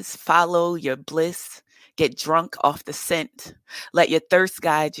senses. Follow your bliss. Get drunk off the scent. Let your thirst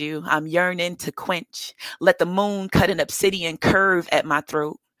guide you. I'm yearning to quench. Let the moon cut an obsidian curve at my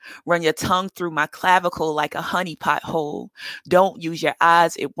throat. Run your tongue through my clavicle like a honeypot hole. Don't use your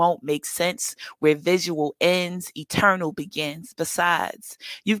eyes, it won't make sense. Where visual ends, eternal begins. Besides,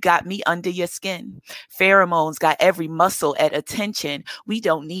 you've got me under your skin. Pheromones got every muscle at attention. We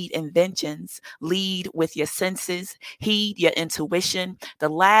don't need inventions. Lead with your senses. Heed your intuition. The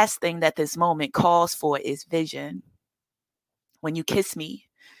last thing that this moment calls for is vision. When you kiss me,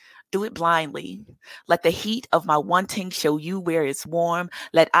 do it blindly. Let the heat of my wanting show you where it's warm.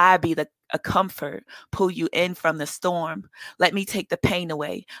 Let I be a comfort, pull you in from the storm. Let me take the pain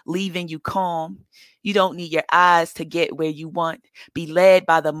away, leaving you calm. You don't need your eyes to get where you want. Be led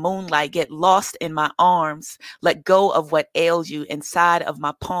by the moonlight, get lost in my arms. Let go of what ails you inside of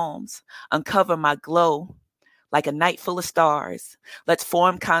my palms. Uncover my glow like a night full of stars. Let's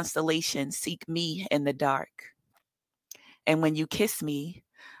form constellations, seek me in the dark. And when you kiss me,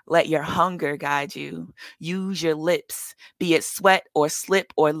 let your hunger guide you. Use your lips, be it sweat or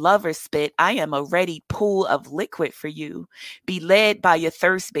slip or lover spit. I am a ready pool of liquid for you. Be led by your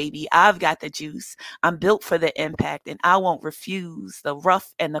thirst, baby. I've got the juice. I'm built for the impact and I won't refuse the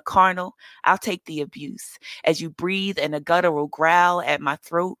rough and the carnal. I'll take the abuse as you breathe in a guttural growl at my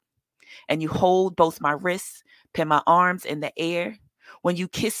throat and you hold both my wrists, pin my arms in the air. When you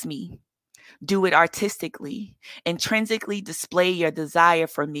kiss me, Do it artistically. Intrinsically display your desire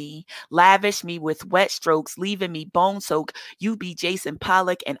for me. Lavish me with wet strokes, leaving me bone soaked. You be Jason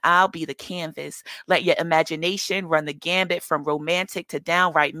Pollock and I'll be the canvas. Let your imagination run the gambit from romantic to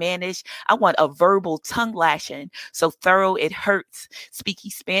downright mannish. I want a verbal tongue lashing so thorough it hurts.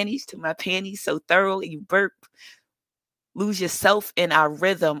 Speaky Spanish to my panties so thorough you burp. Lose yourself in our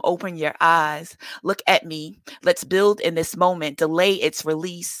rhythm. Open your eyes. Look at me. Let's build in this moment. Delay its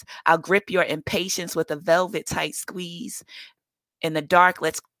release. I'll grip your impatience with a velvet tight squeeze. In the dark,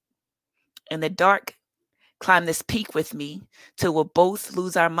 climb this peak with me till we'll both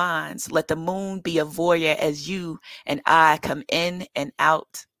lose our minds. Let the moon be a voyeur as you and I come in and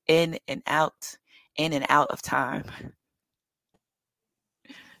out, in and out, in and out of time.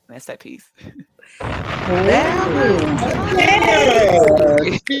 That's that piece. Like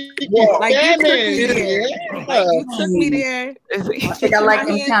you took me there. I think I like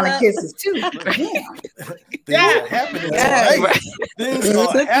them kind of kisses too. Things happening tonight. Things are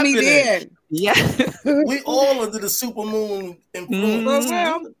Took me happening. there. Yeah. We all under the supermoon influence.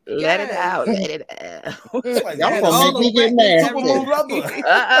 Let it out. Let it out. It's like, Y'all yeah, gonna make me get mad. supermoon rubber.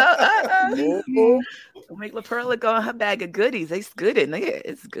 We'll make La Perla go on her bag of goodies. It's good in there.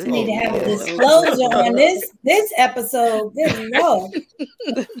 It's good. We need to have a disclosure on this episode. Good Lord.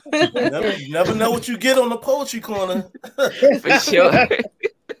 You never know what you get on the poetry corner. For sure.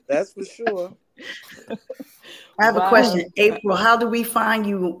 That's for sure. I have a question. April, how do we find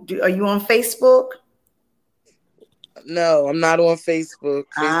you? Are you on Facebook? No, I'm not on Facebook.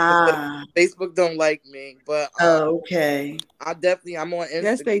 Facebook don't like me, but okay. I'm on Instagram.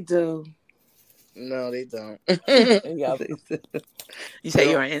 Yes, they do. No, they don't. You say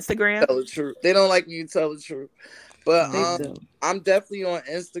you're on Instagram? Tell the truth. They don't like me. You tell the truth. But I'm definitely on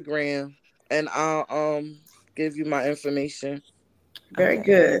Instagram, and I'll give you my information. Very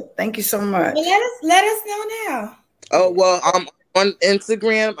good. Thank you so much. Well, let us know now. Oh well, I'm on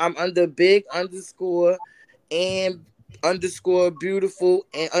Instagram. I'm under big underscore and underscore beautiful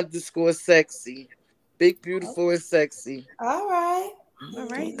and underscore sexy. Big, beautiful, and sexy. All right. All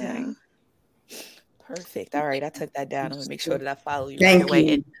right now. Perfect. All right, I took that down. I'm gonna make sure that I follow you Thank right away.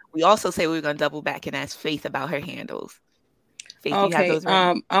 you. And we also say we're gonna double back and ask Faith about her handles. Faith, Okay. you have those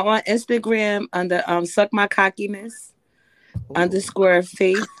ready? I'm on Instagram under suck my cockiness underscore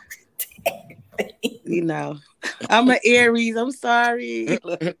Faith. You know, I'm an Aries. I'm sorry.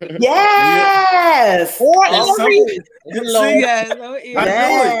 Yes. Yes, I'm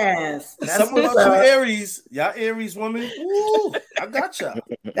Yes. That's Some of what's us up. Aries. Y'all Aries women. Ooh, I got y'all.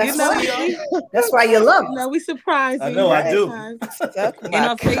 That's, You know, that's why you love us. No, we surprised. I know, I do. Suck And my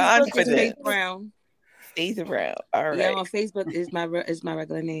on Facebook is confidence. Faith Brown. Faith Brown. All right. Yeah, on Facebook is my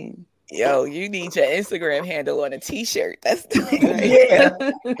regular name. Yo, you need your Instagram handle on a t-shirt. That's Yeah.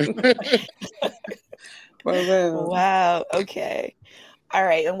 For real. Wow. Okay. All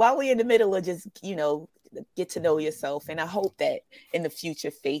right. And while we're in the middle of just, get to know yourself, and I hope that in the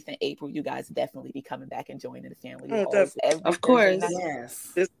future, Faith and April, you guys definitely be coming back and joining the family. Oh, Always, definitely. Of course.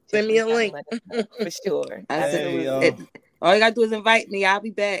 Yes. Just send me a link. For sure. Hey, All you gotta do is invite me. I'll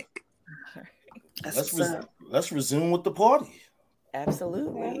be back. That's what's up. let's resume with the party.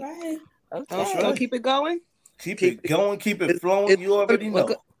 Absolutely. All right. Okay. That's So right. keep it going. Keep it going. Keep it flowing. You already know.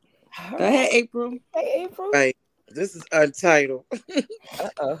 Go ahead, April. Hey, April. Right. This is untitled.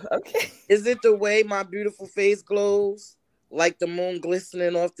 Okay. Is it the way my beautiful face glows, like the moon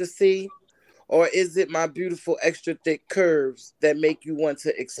glistening off the sea? Or is it my beautiful extra thick curves that make you want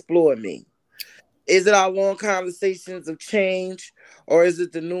to explore me? Is it our long conversations of change? Or is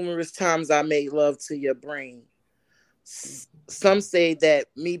it the numerous times I made love to your brain? Some say that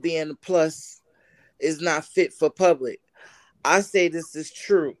me being a plus is not fit for public. I say this is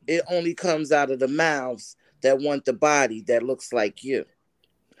true. It only comes out of the mouths that want the body that looks like you.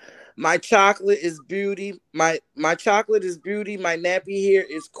 My chocolate is beauty. My chocolate is beauty. My nappy hair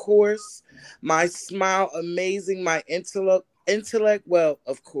is coarse. My smile amazing. My intellect, well,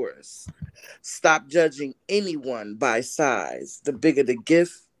 of course. Stop judging anyone by size. The bigger the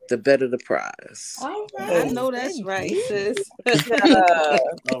gift, the better the prize. All I right. know that's right, sis.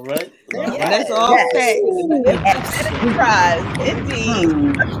 All right. That's all facts. Prize. Indeed.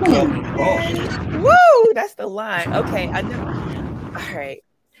 Woo! That's the line. Okay, I know. All right.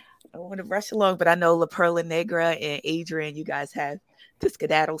 I want to rush along, but I know La Perla Negra and Adrian, you guys have to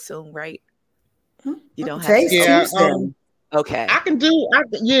skedaddle soon, right? You don't have Today's to. Yeah, Tuesday. Okay. I can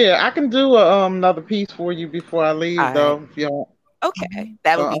do another piece for you before I leave, All though. If y'all, Okay.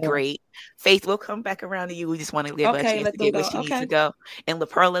 That would be great. Faith, we'll come back around to you. We just want to give her a Okay, chance let to them get where go. she needs Okay. to go. And La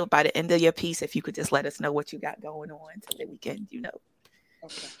Perla, by the end of your piece, if you could just let us know what you got going on so that we can,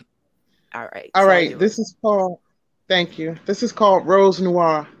 okay. All right. All It's all right. yours. This is called, thank you. This is called Rose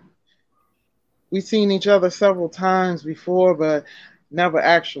Noir. We've seen each other several times before, but never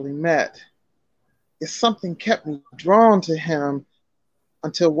actually met. It's something kept me drawn to him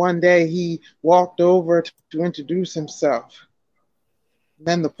until one day he walked over to introduce himself.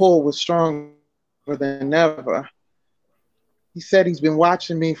 Then the pull was stronger than ever. He said he's been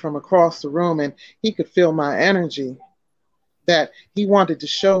watching me from across the room and he could feel my energy, that he wanted to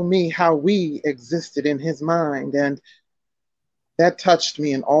show me how we existed in his mind. And that touched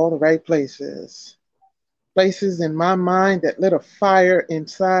me in all the right places. Places in my mind that lit a fire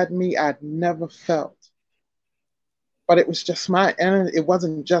inside me I'd never felt. But it was just my energy. It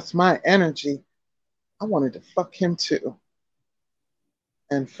wasn't just my energy. I wanted to fuck him too.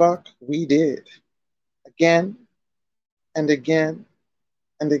 And fuck we did. Again and again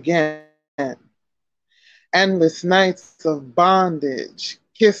and again. Endless nights of bondage,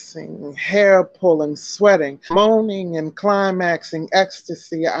 kissing, hair pulling, sweating, moaning and climaxing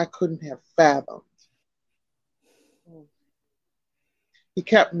ecstasy I couldn't have fathomed. He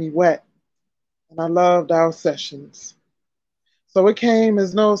kept me wet, and I loved our sessions. So it came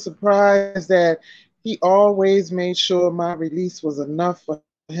as no surprise that he always made sure my release was enough for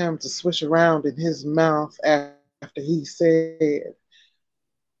him to swish around in his mouth after he said,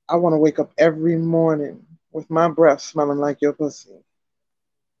 I want to wake up every morning with my breath smelling like your pussy.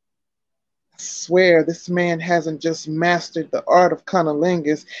 I swear this man hasn't just mastered the art of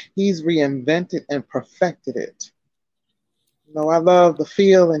cunnilingus, he's reinvented and perfected it. You know, I love the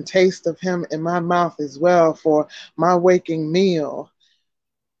feel and taste of him in my mouth as well for my waking meal.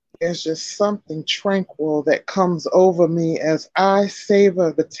 There's just something tranquil that comes over me as I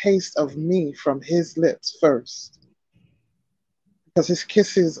savor the taste of me from his lips first. Because his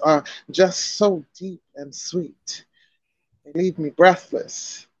kisses are just so deep and sweet. They leave me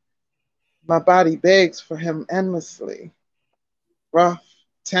breathless. My body begs for him endlessly. Rough,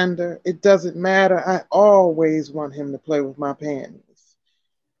 tender, it doesn't matter. I always want him to play with my panties.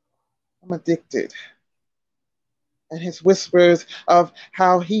 I'm addicted. And his whispers of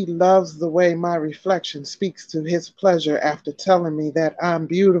how he loves the way my reflection speaks to his pleasure after telling me that I'm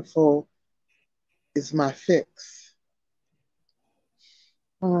beautiful is my fix.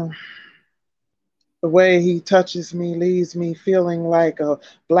 The way he touches me leaves me feeling like a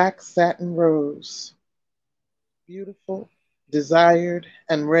black satin rose. Beautiful, desired,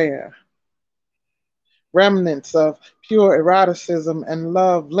 and rare. Remnants of pure eroticism and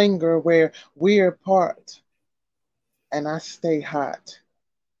love linger where we're apart. And I stay hot.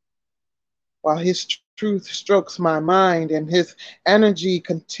 While his truth strokes my mind and his energy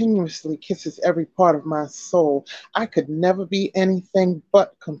continuously kisses every part of my soul, I could never be anything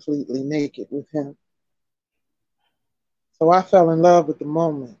but completely naked with him. So I fell in love with the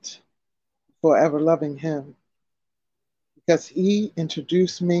moment, forever loving him, because he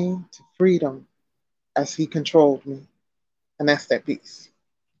introduced me to freedom as he controlled me. And that's that piece.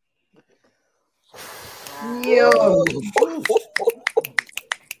 Yo.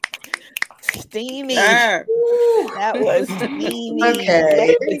 Steamy. Sure. That was steamy.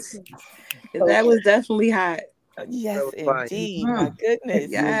 Okay. That was definitely hot. Yes, fine. indeed. My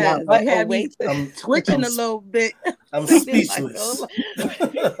goodness. Yes, What you a had way me to twitching a little bit. I'm speechless.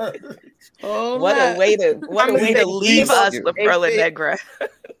 what a way to leave us, La Perla Negra.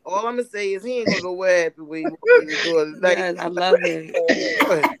 All I'm gonna say is he ain't gonna know what happened when he walked in the door tonight. Yes, I love it.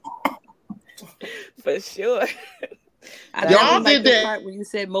 For sure. I Y'all definitely like did the that. part when you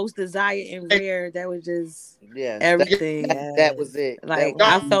said most desired and rare. That was just Yeah, everything. that was it. Like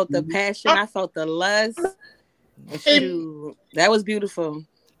That I felt the passion, I felt the lust. Shoot, that was beautiful.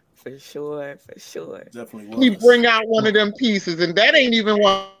 For sure, for sure. Definitely was. He bring out one of them pieces, and that ain't even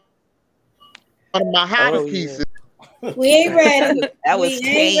one of my hottest pieces. We ain't ready. That was we ain't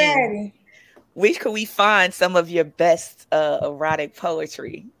Kane. ready. Where could we find some of your best erotic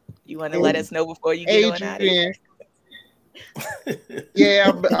poetry? You want to let us know before you get on out of here?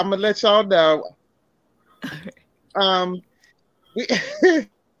 Yeah, I'm gonna let y'all know.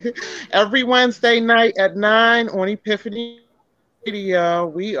 Every Wednesday night at 9 on Epiphany Radio,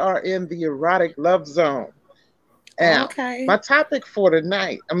 we are in the erotic love zone. And Okay. my topic for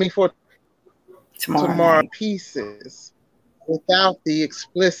tonight, for tomorrow pieces, without the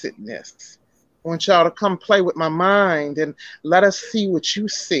explicitness. I want y'all to come play with my mind and let us see what you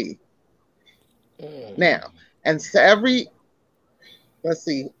see. Now, and so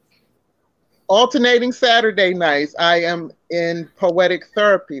alternating Saturday nights, I am in Poetic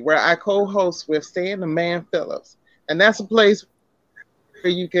Therapy, where I co-host with Stan the Man Phillips. And that's a place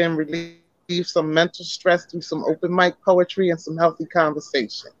where you can relieve some mental stress through some open mic poetry and some healthy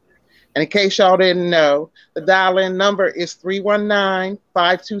conversation. And in case y'all didn't know, the dial-in number is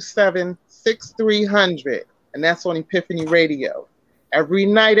 319-527-6300. And that's on Epiphany Radio. Every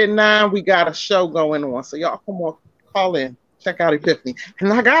night at 9, we got a show going on. So y'all come on, call in. Check out Epiphany.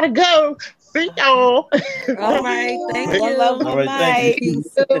 And I gotta go. See y'all. All right. Thank you. All right, thank you.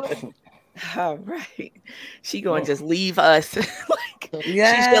 All right. She gonna just leave us. Like she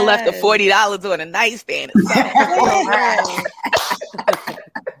Yes. still left the $40 on a nightstand.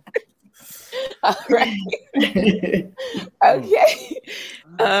 All right. Okay.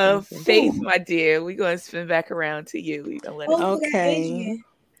 Faith, my dear, we're gonna spin back around to you. We gonna let it Okay.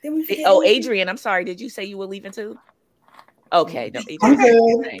 Then we forget Adrian, I'm sorry. Did you say you were leaving too? Okay, no, I'm Adrian.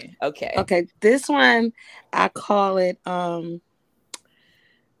 good. Okay. Okay. This one, I call it a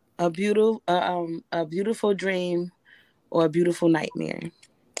beautiful dream or a beautiful nightmare.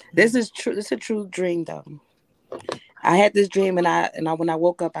 This is true. It's a true dream though. I had this dream and I when I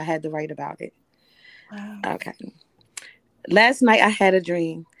woke up I had to write about it. Wow. Okay. Last night I had a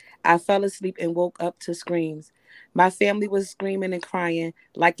dream. I fell asleep and woke up to screams. My family was screaming and crying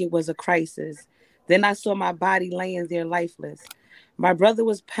like it was a crisis. Then I saw my body laying there lifeless. My brother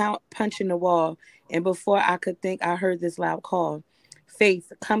was punching the wall, and before I could think, I heard this loud call,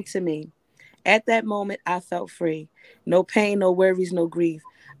 "Faith, come to me." At that moment, I felt free. No pain, no worries, no grief.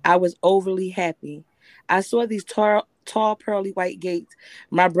 I was overly happy. I saw these tall, pearly white gates.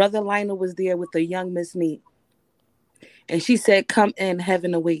 My brother Lionel was there with the young Miss Neat. And she said, "Come in,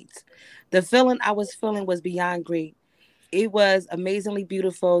 heaven awaits." The feeling I was feeling was beyond great. It was amazingly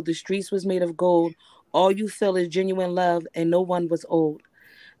beautiful. The streets was made of gold. All you feel is genuine love, and no one was old.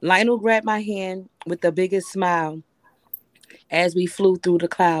 Lionel grabbed my hand with the biggest smile as we flew through the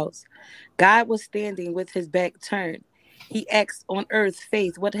clouds. God was standing with his back turned. He asked, "On earth,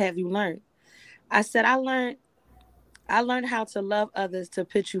 Faith, what have you learned?" I said, I learned how to love others, to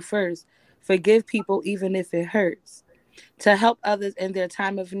put you first, forgive people even if it hurts, to help others in their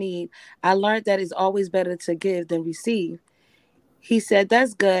time of need. I learned that it's always better to give than receive. He said,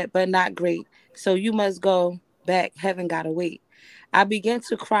 "That's good, but not great. So you must go back. Heaven gotta wait." I began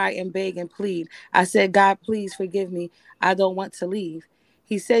to cry and beg and plead. I said, "God, please forgive me. I don't want to leave."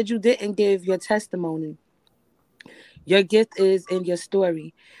 He said, "You didn't give your testimony. Your gift is in your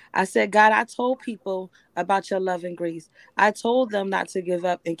story." I said, "God, I told people about your love and grace. I told them not to give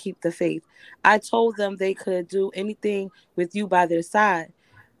up and keep the faith. I told them they could do anything with you by their side,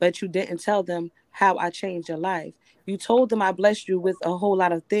 but you didn't tell them how I changed your life. You told them I blessed you with a whole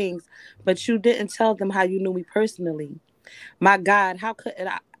lot of things, but you didn't tell them how you knew me personally. My God, how could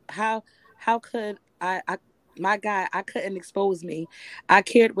I my God, I couldn't expose me. I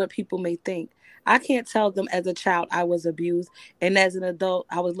cared what people may think. I can't tell them as a child I was abused, and as an adult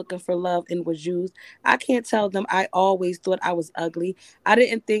I was looking for love and was used. I can't tell them I always thought I was ugly. I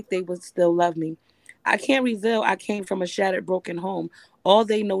didn't think they would still love me. I can't reveal I came from a shattered, broken home. All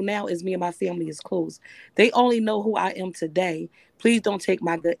they know now is me and my family is close. They only know who I am today. Please don't take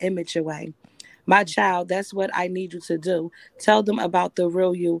my good image away. My child, that's what I need you to do. Tell them about the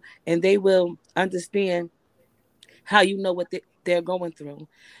real you, and they will understand how you know what they're going through.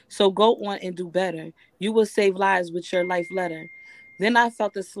 So go on and do better. You will save lives with your life letter. Then I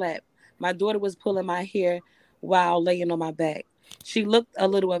felt a slap. My daughter was pulling my hair while laying on my back. She looked a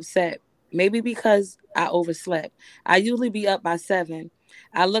little upset, maybe because I overslept. I usually be up by 7.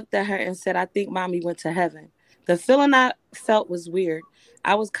 I looked at her and said, "I think mommy went to heaven." The feeling I felt was weird.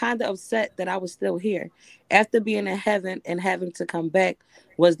 I was kind of upset that I was still here. After being in heaven and having to come back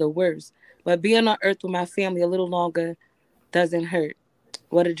was the worst. But being on earth with my family a little longer doesn't hurt.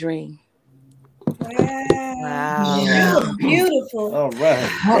 What a dream. Wow. Yeah. That was beautiful. All right.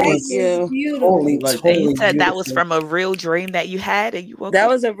 That That was was you. beautiful. totally, Like And totally you said that was beautiful. from a real dream that you had and you woke That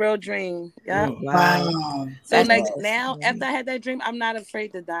up. was a real dream. Yeah. Wow. Wow. So That's like interesting. now, after I had that dream, I'm not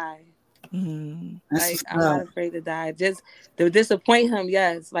afraid to die. Mhm. That's Like what's I'm not up. afraid to die. Just to disappoint him,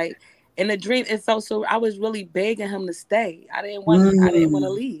 yes. Like in the dream, it felt so. I was really begging him to stay. I didn't want to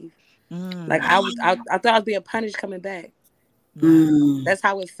Mm, leave. Like Mm. I thought I was being punished coming back. Wow. mm, That's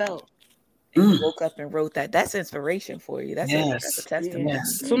how it felt. And you mm. woke up and wrote that. That's inspiration for you. That's a Yes. testimony.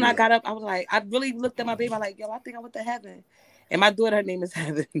 Yes. Soon I got up, I was like, I really looked at my baby. I'm like, yo, I think I went to heaven. And my daughter, her name is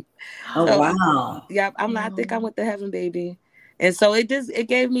Heaven. Oh, So wow. yeah, I'm like, I think I went to heaven, baby. And so it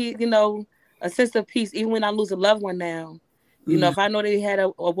gave me, a sense of peace. Even when I lose a loved one now, Mm. if I know they had a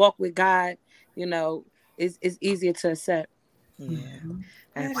walk with God, it's easier to accept. Yeah,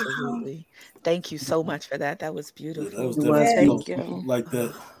 That is absolutely. Thank you so much for that. That was Yeah, that beautiful. was It was definitely Thank beautiful. you. like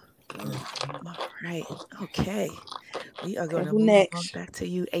that. All right. Okay. We are going Okay, to who move on next? back to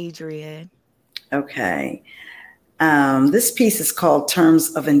you, Adrian. Okay. This piece is called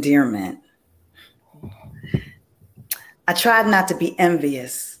Terms of Endearment. I tried not to be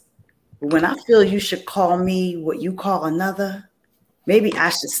envious, but when I feel you should call me what you call another, maybe I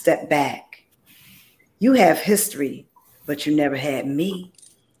should step back. You have history, but you never had me.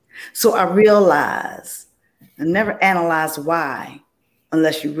 So I realize and never analyze why,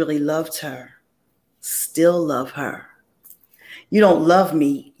 unless you really loved her, still love her. You don't love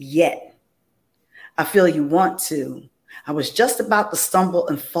me yet. I feel you want to. I was just about to stumble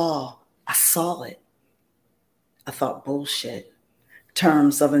and fall. I saw it. I thought, bullshit.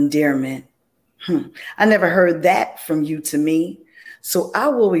 Terms of endearment. I never heard that from you to me. So I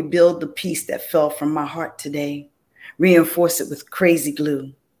will rebuild the piece that fell from my heart today, reinforce it with crazy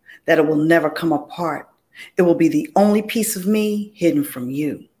glue, that it will never come apart. It will be the only piece of me hidden from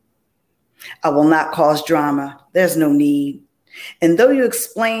you. I will not cause drama. There's no need. And though you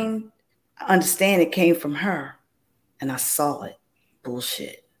explain, I understand it came from her. And I saw it.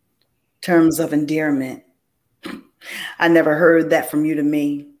 Bullshit. Terms of endearment. I never heard that from you to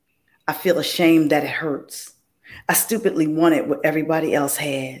me. I feel ashamed that it hurts. I stupidly wanted what everybody else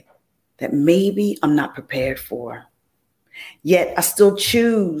had, that maybe I'm not prepared for. Yet I still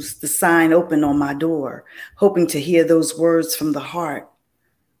choose the sign open on my door, hoping to hear those words from the heart,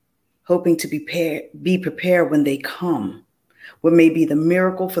 hoping to be prepared when they come, what may be the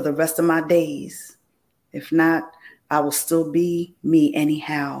miracle for the rest of my days. If not, I will still be me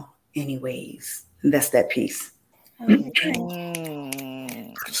anyhow, anyways. And that's that piece.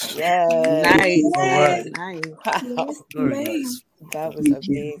 Yes. Nice. Right. Nice. Wow. Very nice. That was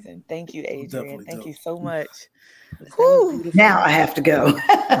amazing. Thank you, Adrian. Definitely Thank dope. you so much. Whew. Now I have to go.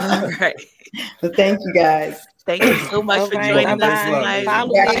 All right. But thank you guys. Thank you so much All for right, joining us bye-bye. tonight.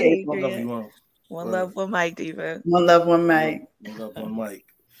 Follow Yeah. me. One love, everyone. One love, one mic, Diva. One love, one mic. One love, one mic.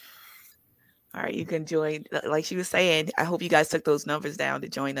 All right, you can join. Like she was saying, I hope you guys took those numbers down to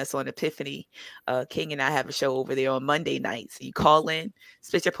join us on Epiphany. King and I have a show over there on Monday nights. So you call in,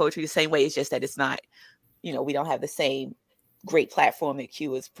 spit your poetry the same way. It's just that it's not, we don't have the same great platform that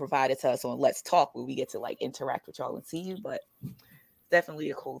Q has provided to us on Let's Talk, where we get to like interact with y'all and see you. But definitely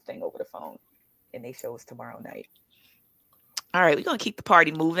a cool thing over the phone. And they show us tomorrow night. All right, we're going to keep the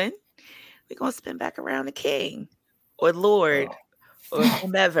party moving. We're going to spin back around the King or Lord or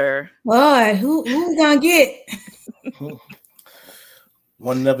whomever. Lord, who we gonna get?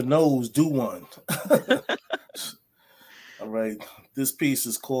 One never knows, do one. All right. This piece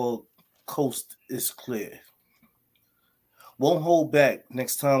is called Coast is Clear. Won't hold back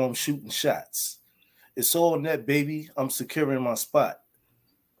next time I'm shooting shots. It's all net, baby. I'm securing my spot.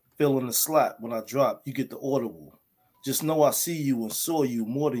 Filling the slot. When I drop, you get the audible. Just know I see you and saw you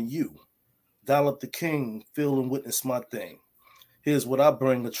more than you. Dial up the king, feel and witness my thing. Here's what I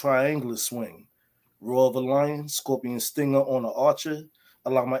bring, a triangular swing. Roar of a lion, scorpion stinger on an archer.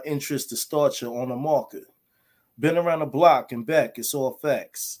 Allow my interest to start you on a marker. Been around the block and back, it's all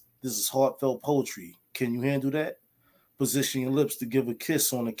facts. This is heartfelt poetry. Can you handle that? Position your lips to give a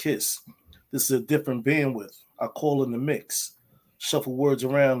kiss on a kiss. This is a different bandwidth. I call in the mix. Shuffle words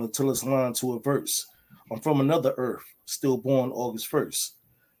around until it's lined to a verse. I'm from another earth, still born August 1st.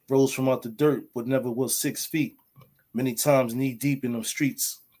 Rose from out the dirt, but never was 6 feet. Many times knee deep in them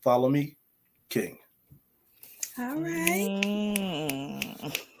streets. Follow me, King. All right.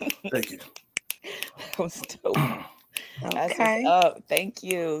 Thank you. That was dope. That's Okay. what's up. Thank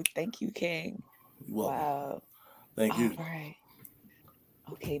you. Thank you, King. You're welcome. Wow. Thank you. All right.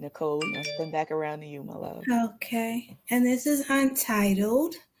 Okay, Nicole, we're going to spin back around to you, my love. Okay. And this is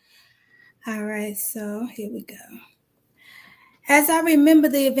untitled. All right, so here we go. As I remember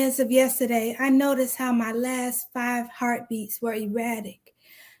the events of yesterday, I noticed how my last 5 heartbeats were erratic,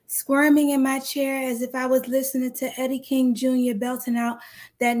 squirming in my chair as if I was listening to Eddie King Jr. belting out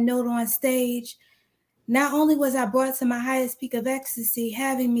that note on stage. Not only was I brought to my highest peak of ecstasy,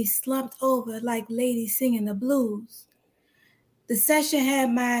 having me slumped over like ladies singing the blues. The session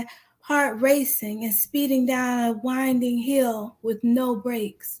had my heart racing and speeding down a winding hill with no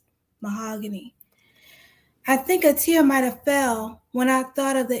brakes, mahogany. I think a tear might have fell when I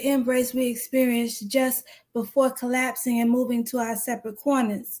thought of the embrace we experienced just before collapsing and moving to our separate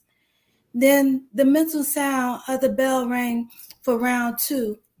corners. Then the mental sound of the bell rang for round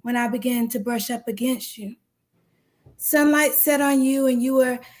 2 when I began to brush up against you. Sunlight set on you and you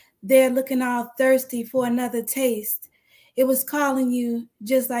were there looking all thirsty for another taste. It was calling you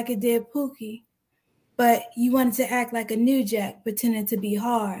just like it did Pookie, but you wanted to act like a new jack pretending to be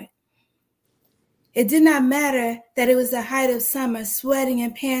hard. It did not matter that it was the height of summer, sweating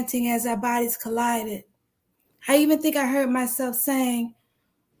and panting as our bodies collided. I even think I heard myself saying,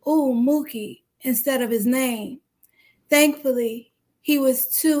 "Ooh, Mookie," instead of his name. Thankfully, he was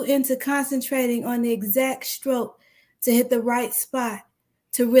too into concentrating on the exact stroke to hit the right spot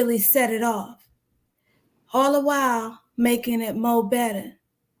to really set it off, all the while making it more better.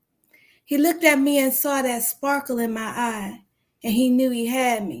 He looked at me and saw that sparkle in my eye, and he knew he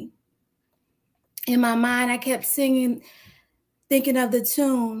had me. In my mind, I kept singing, thinking of the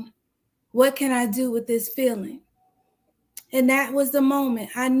tune, "What Can I Do With This Feeling?" And that was the moment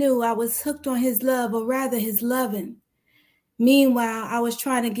I knew I was hooked on his love, or rather his loving. Meanwhile, I was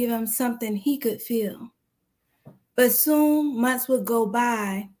trying to give him something he could feel. But soon months would go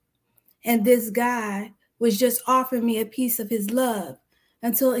by, and this guy was just offering me a piece of his love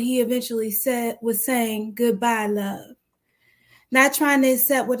until he eventually was saying, "Goodbye, love." Not trying to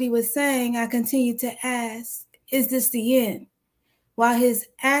accept what he was saying, I continued to ask, "Is this the end?" While his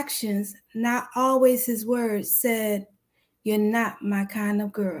actions, not always his words, said, "You're not my kind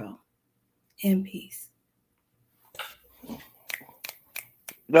of girl." In peace.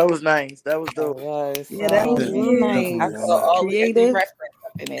 That was nice. That was dope. Yeah, that was real nice. I saw all Creative. the reference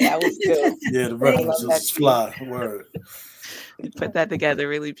up in it. That was good. Yeah, the reference was fly. Word. You put that together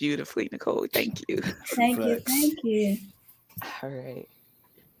really beautifully, Nicole. Thank you. Thank you. All right.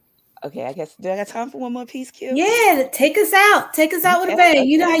 Okay, I guess, do I got time for one more piece, Q? Yeah, take us out. Take us out with a bang.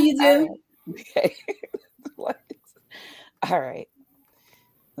 You know how you do. Okay. What? All right.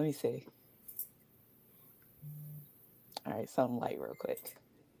 Let me see. All right, something light real quick.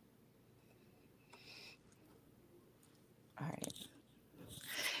 All right.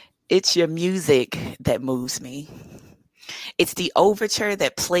 It's your music that moves me. It's the overture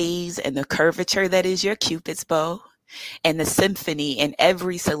that plays and the curvature that is your Cupid's bow, and the symphony in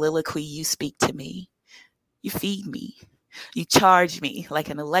every soliloquy you speak to me. You feed me. You charge me like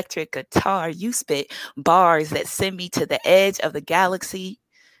an electric guitar. You spit bars that send me to the edge of the galaxy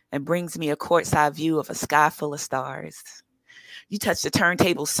and brings me a courtside view of a sky full of stars. You touch the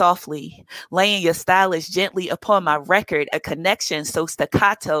turntable softly, laying your stylus gently upon my record, a connection so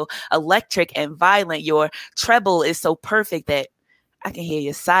staccato, electric, and violent. Your treble is so perfect that I can hear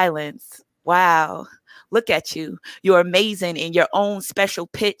your silence. Wow. Look at you. You're amazing in your own special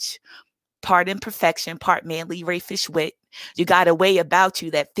pitch, part imperfection, part manly rayfish wit. You got a way about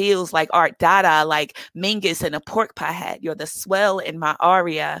you that feels like Art Dada, like Mingus in a pork pie hat. You're the swell in my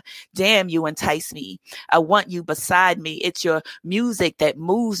aria. Damn, you entice me. I want you beside me. It's your music that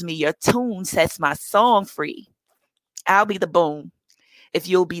moves me. Your tune sets my song free. I'll be the boom if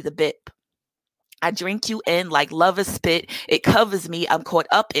you'll be the bip. I drink you in like lover's spit. It covers me. I'm caught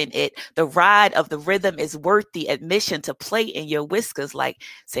up in it. The ride of the rhythm is worth the admission to play in your whiskers like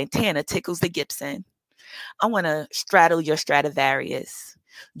Santana tickles the Gibson. I want to straddle your Stradivarius.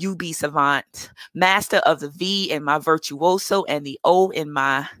 You be savant, master of the V in my virtuoso and the O in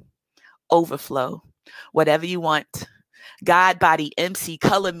my overflow. Whatever you want. God body MC,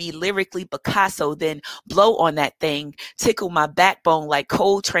 color me lyrically Picasso, then blow on that thing. Tickle my backbone like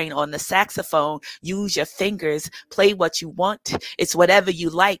Coltrane on the saxophone. Use your fingers, play what you want. It's whatever you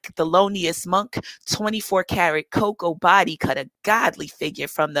like. Thelonious Monk, 24 karat cocoa body, cut a godly figure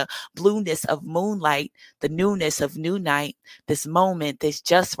from the blueness of moonlight, the newness of new night. This moment, this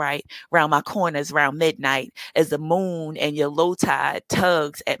just right, round my corners, round midnight, as the moon and your low tide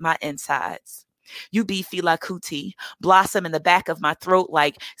tugs at my insides. You be Fela Kuti, blossom in the back of my throat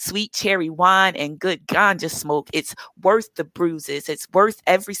like sweet cherry wine and good ganja smoke. It's worth the bruises. It's worth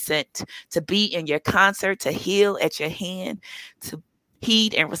every cent to be in your concert, to heal at your hand, to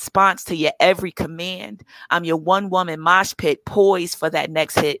heed in response to your every command. I'm your one-woman mosh pit poised for that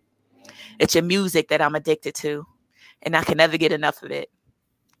next hit. It's your music that I'm addicted to, and I can never get enough of it.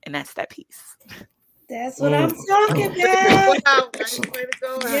 And that's that piece. That's what I'm talking about. Wow, nice way to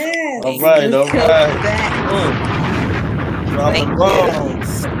go. Yes. All right. Thank you.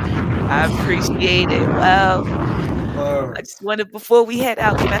 I appreciate it. Well, I just wanted, before we head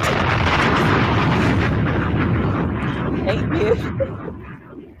out, can I take... Thank you.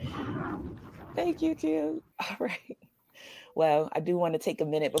 Thank you, Q. All right. Well, I do want to take a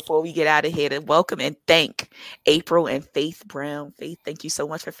minute before we get out of here to welcome and thank April and Faith Brown. Faith, thank you so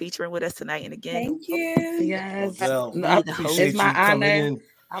much for featuring with us tonight. And again, thank you. Yes, Well, no, it's my honor.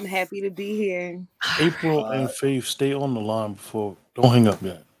 I'm happy to be here. April and Faith, stay on the line before. Don't hang up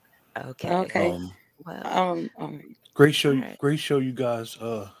yet. Okay. Well, great show. Right. Great show, you guys.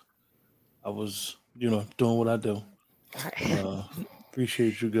 I was, doing what I do. Right.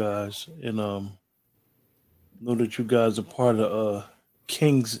 Appreciate you guys, and know that you guys are part of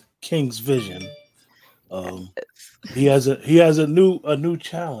King's vision. He has a new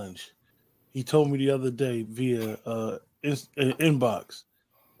challenge. He told me the other day via inbox.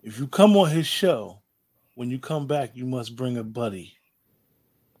 If you come on his show when you come back, you must bring a buddy.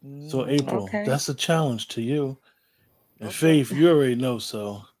 So April, that's a challenge to you. And Faith, you already know.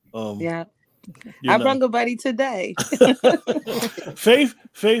 So yeah, I brought a buddy today. Faith,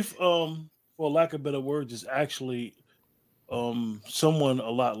 for lack of better words, is actually someone a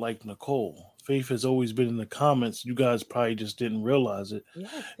lot like Nicole. Faith has always been in the comments. You guys probably just didn't realize it.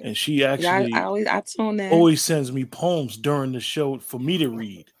 And she actually I tune in. Always sends me poems during the show for me to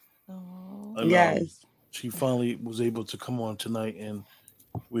read. And, yes. She finally was able to come on tonight, and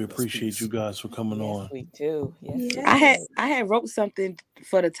we appreciate you guys for coming on. We do. Yes. I had wrote something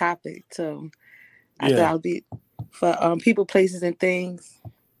for the topic too. I thought I'll be for people, places, and things.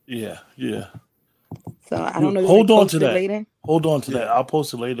 Yeah. So I don't know. Hold on to that. Later? Hold on to that. I'll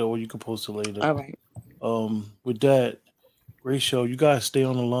post it later, or you can post it later. All right. With that, great show. You guys stay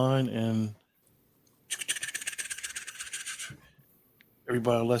on the line, and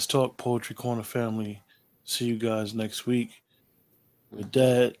everybody, let's talk Poetry Corner family. See you guys next week. With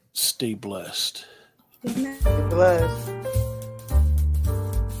that, stay blessed. Stay blessed.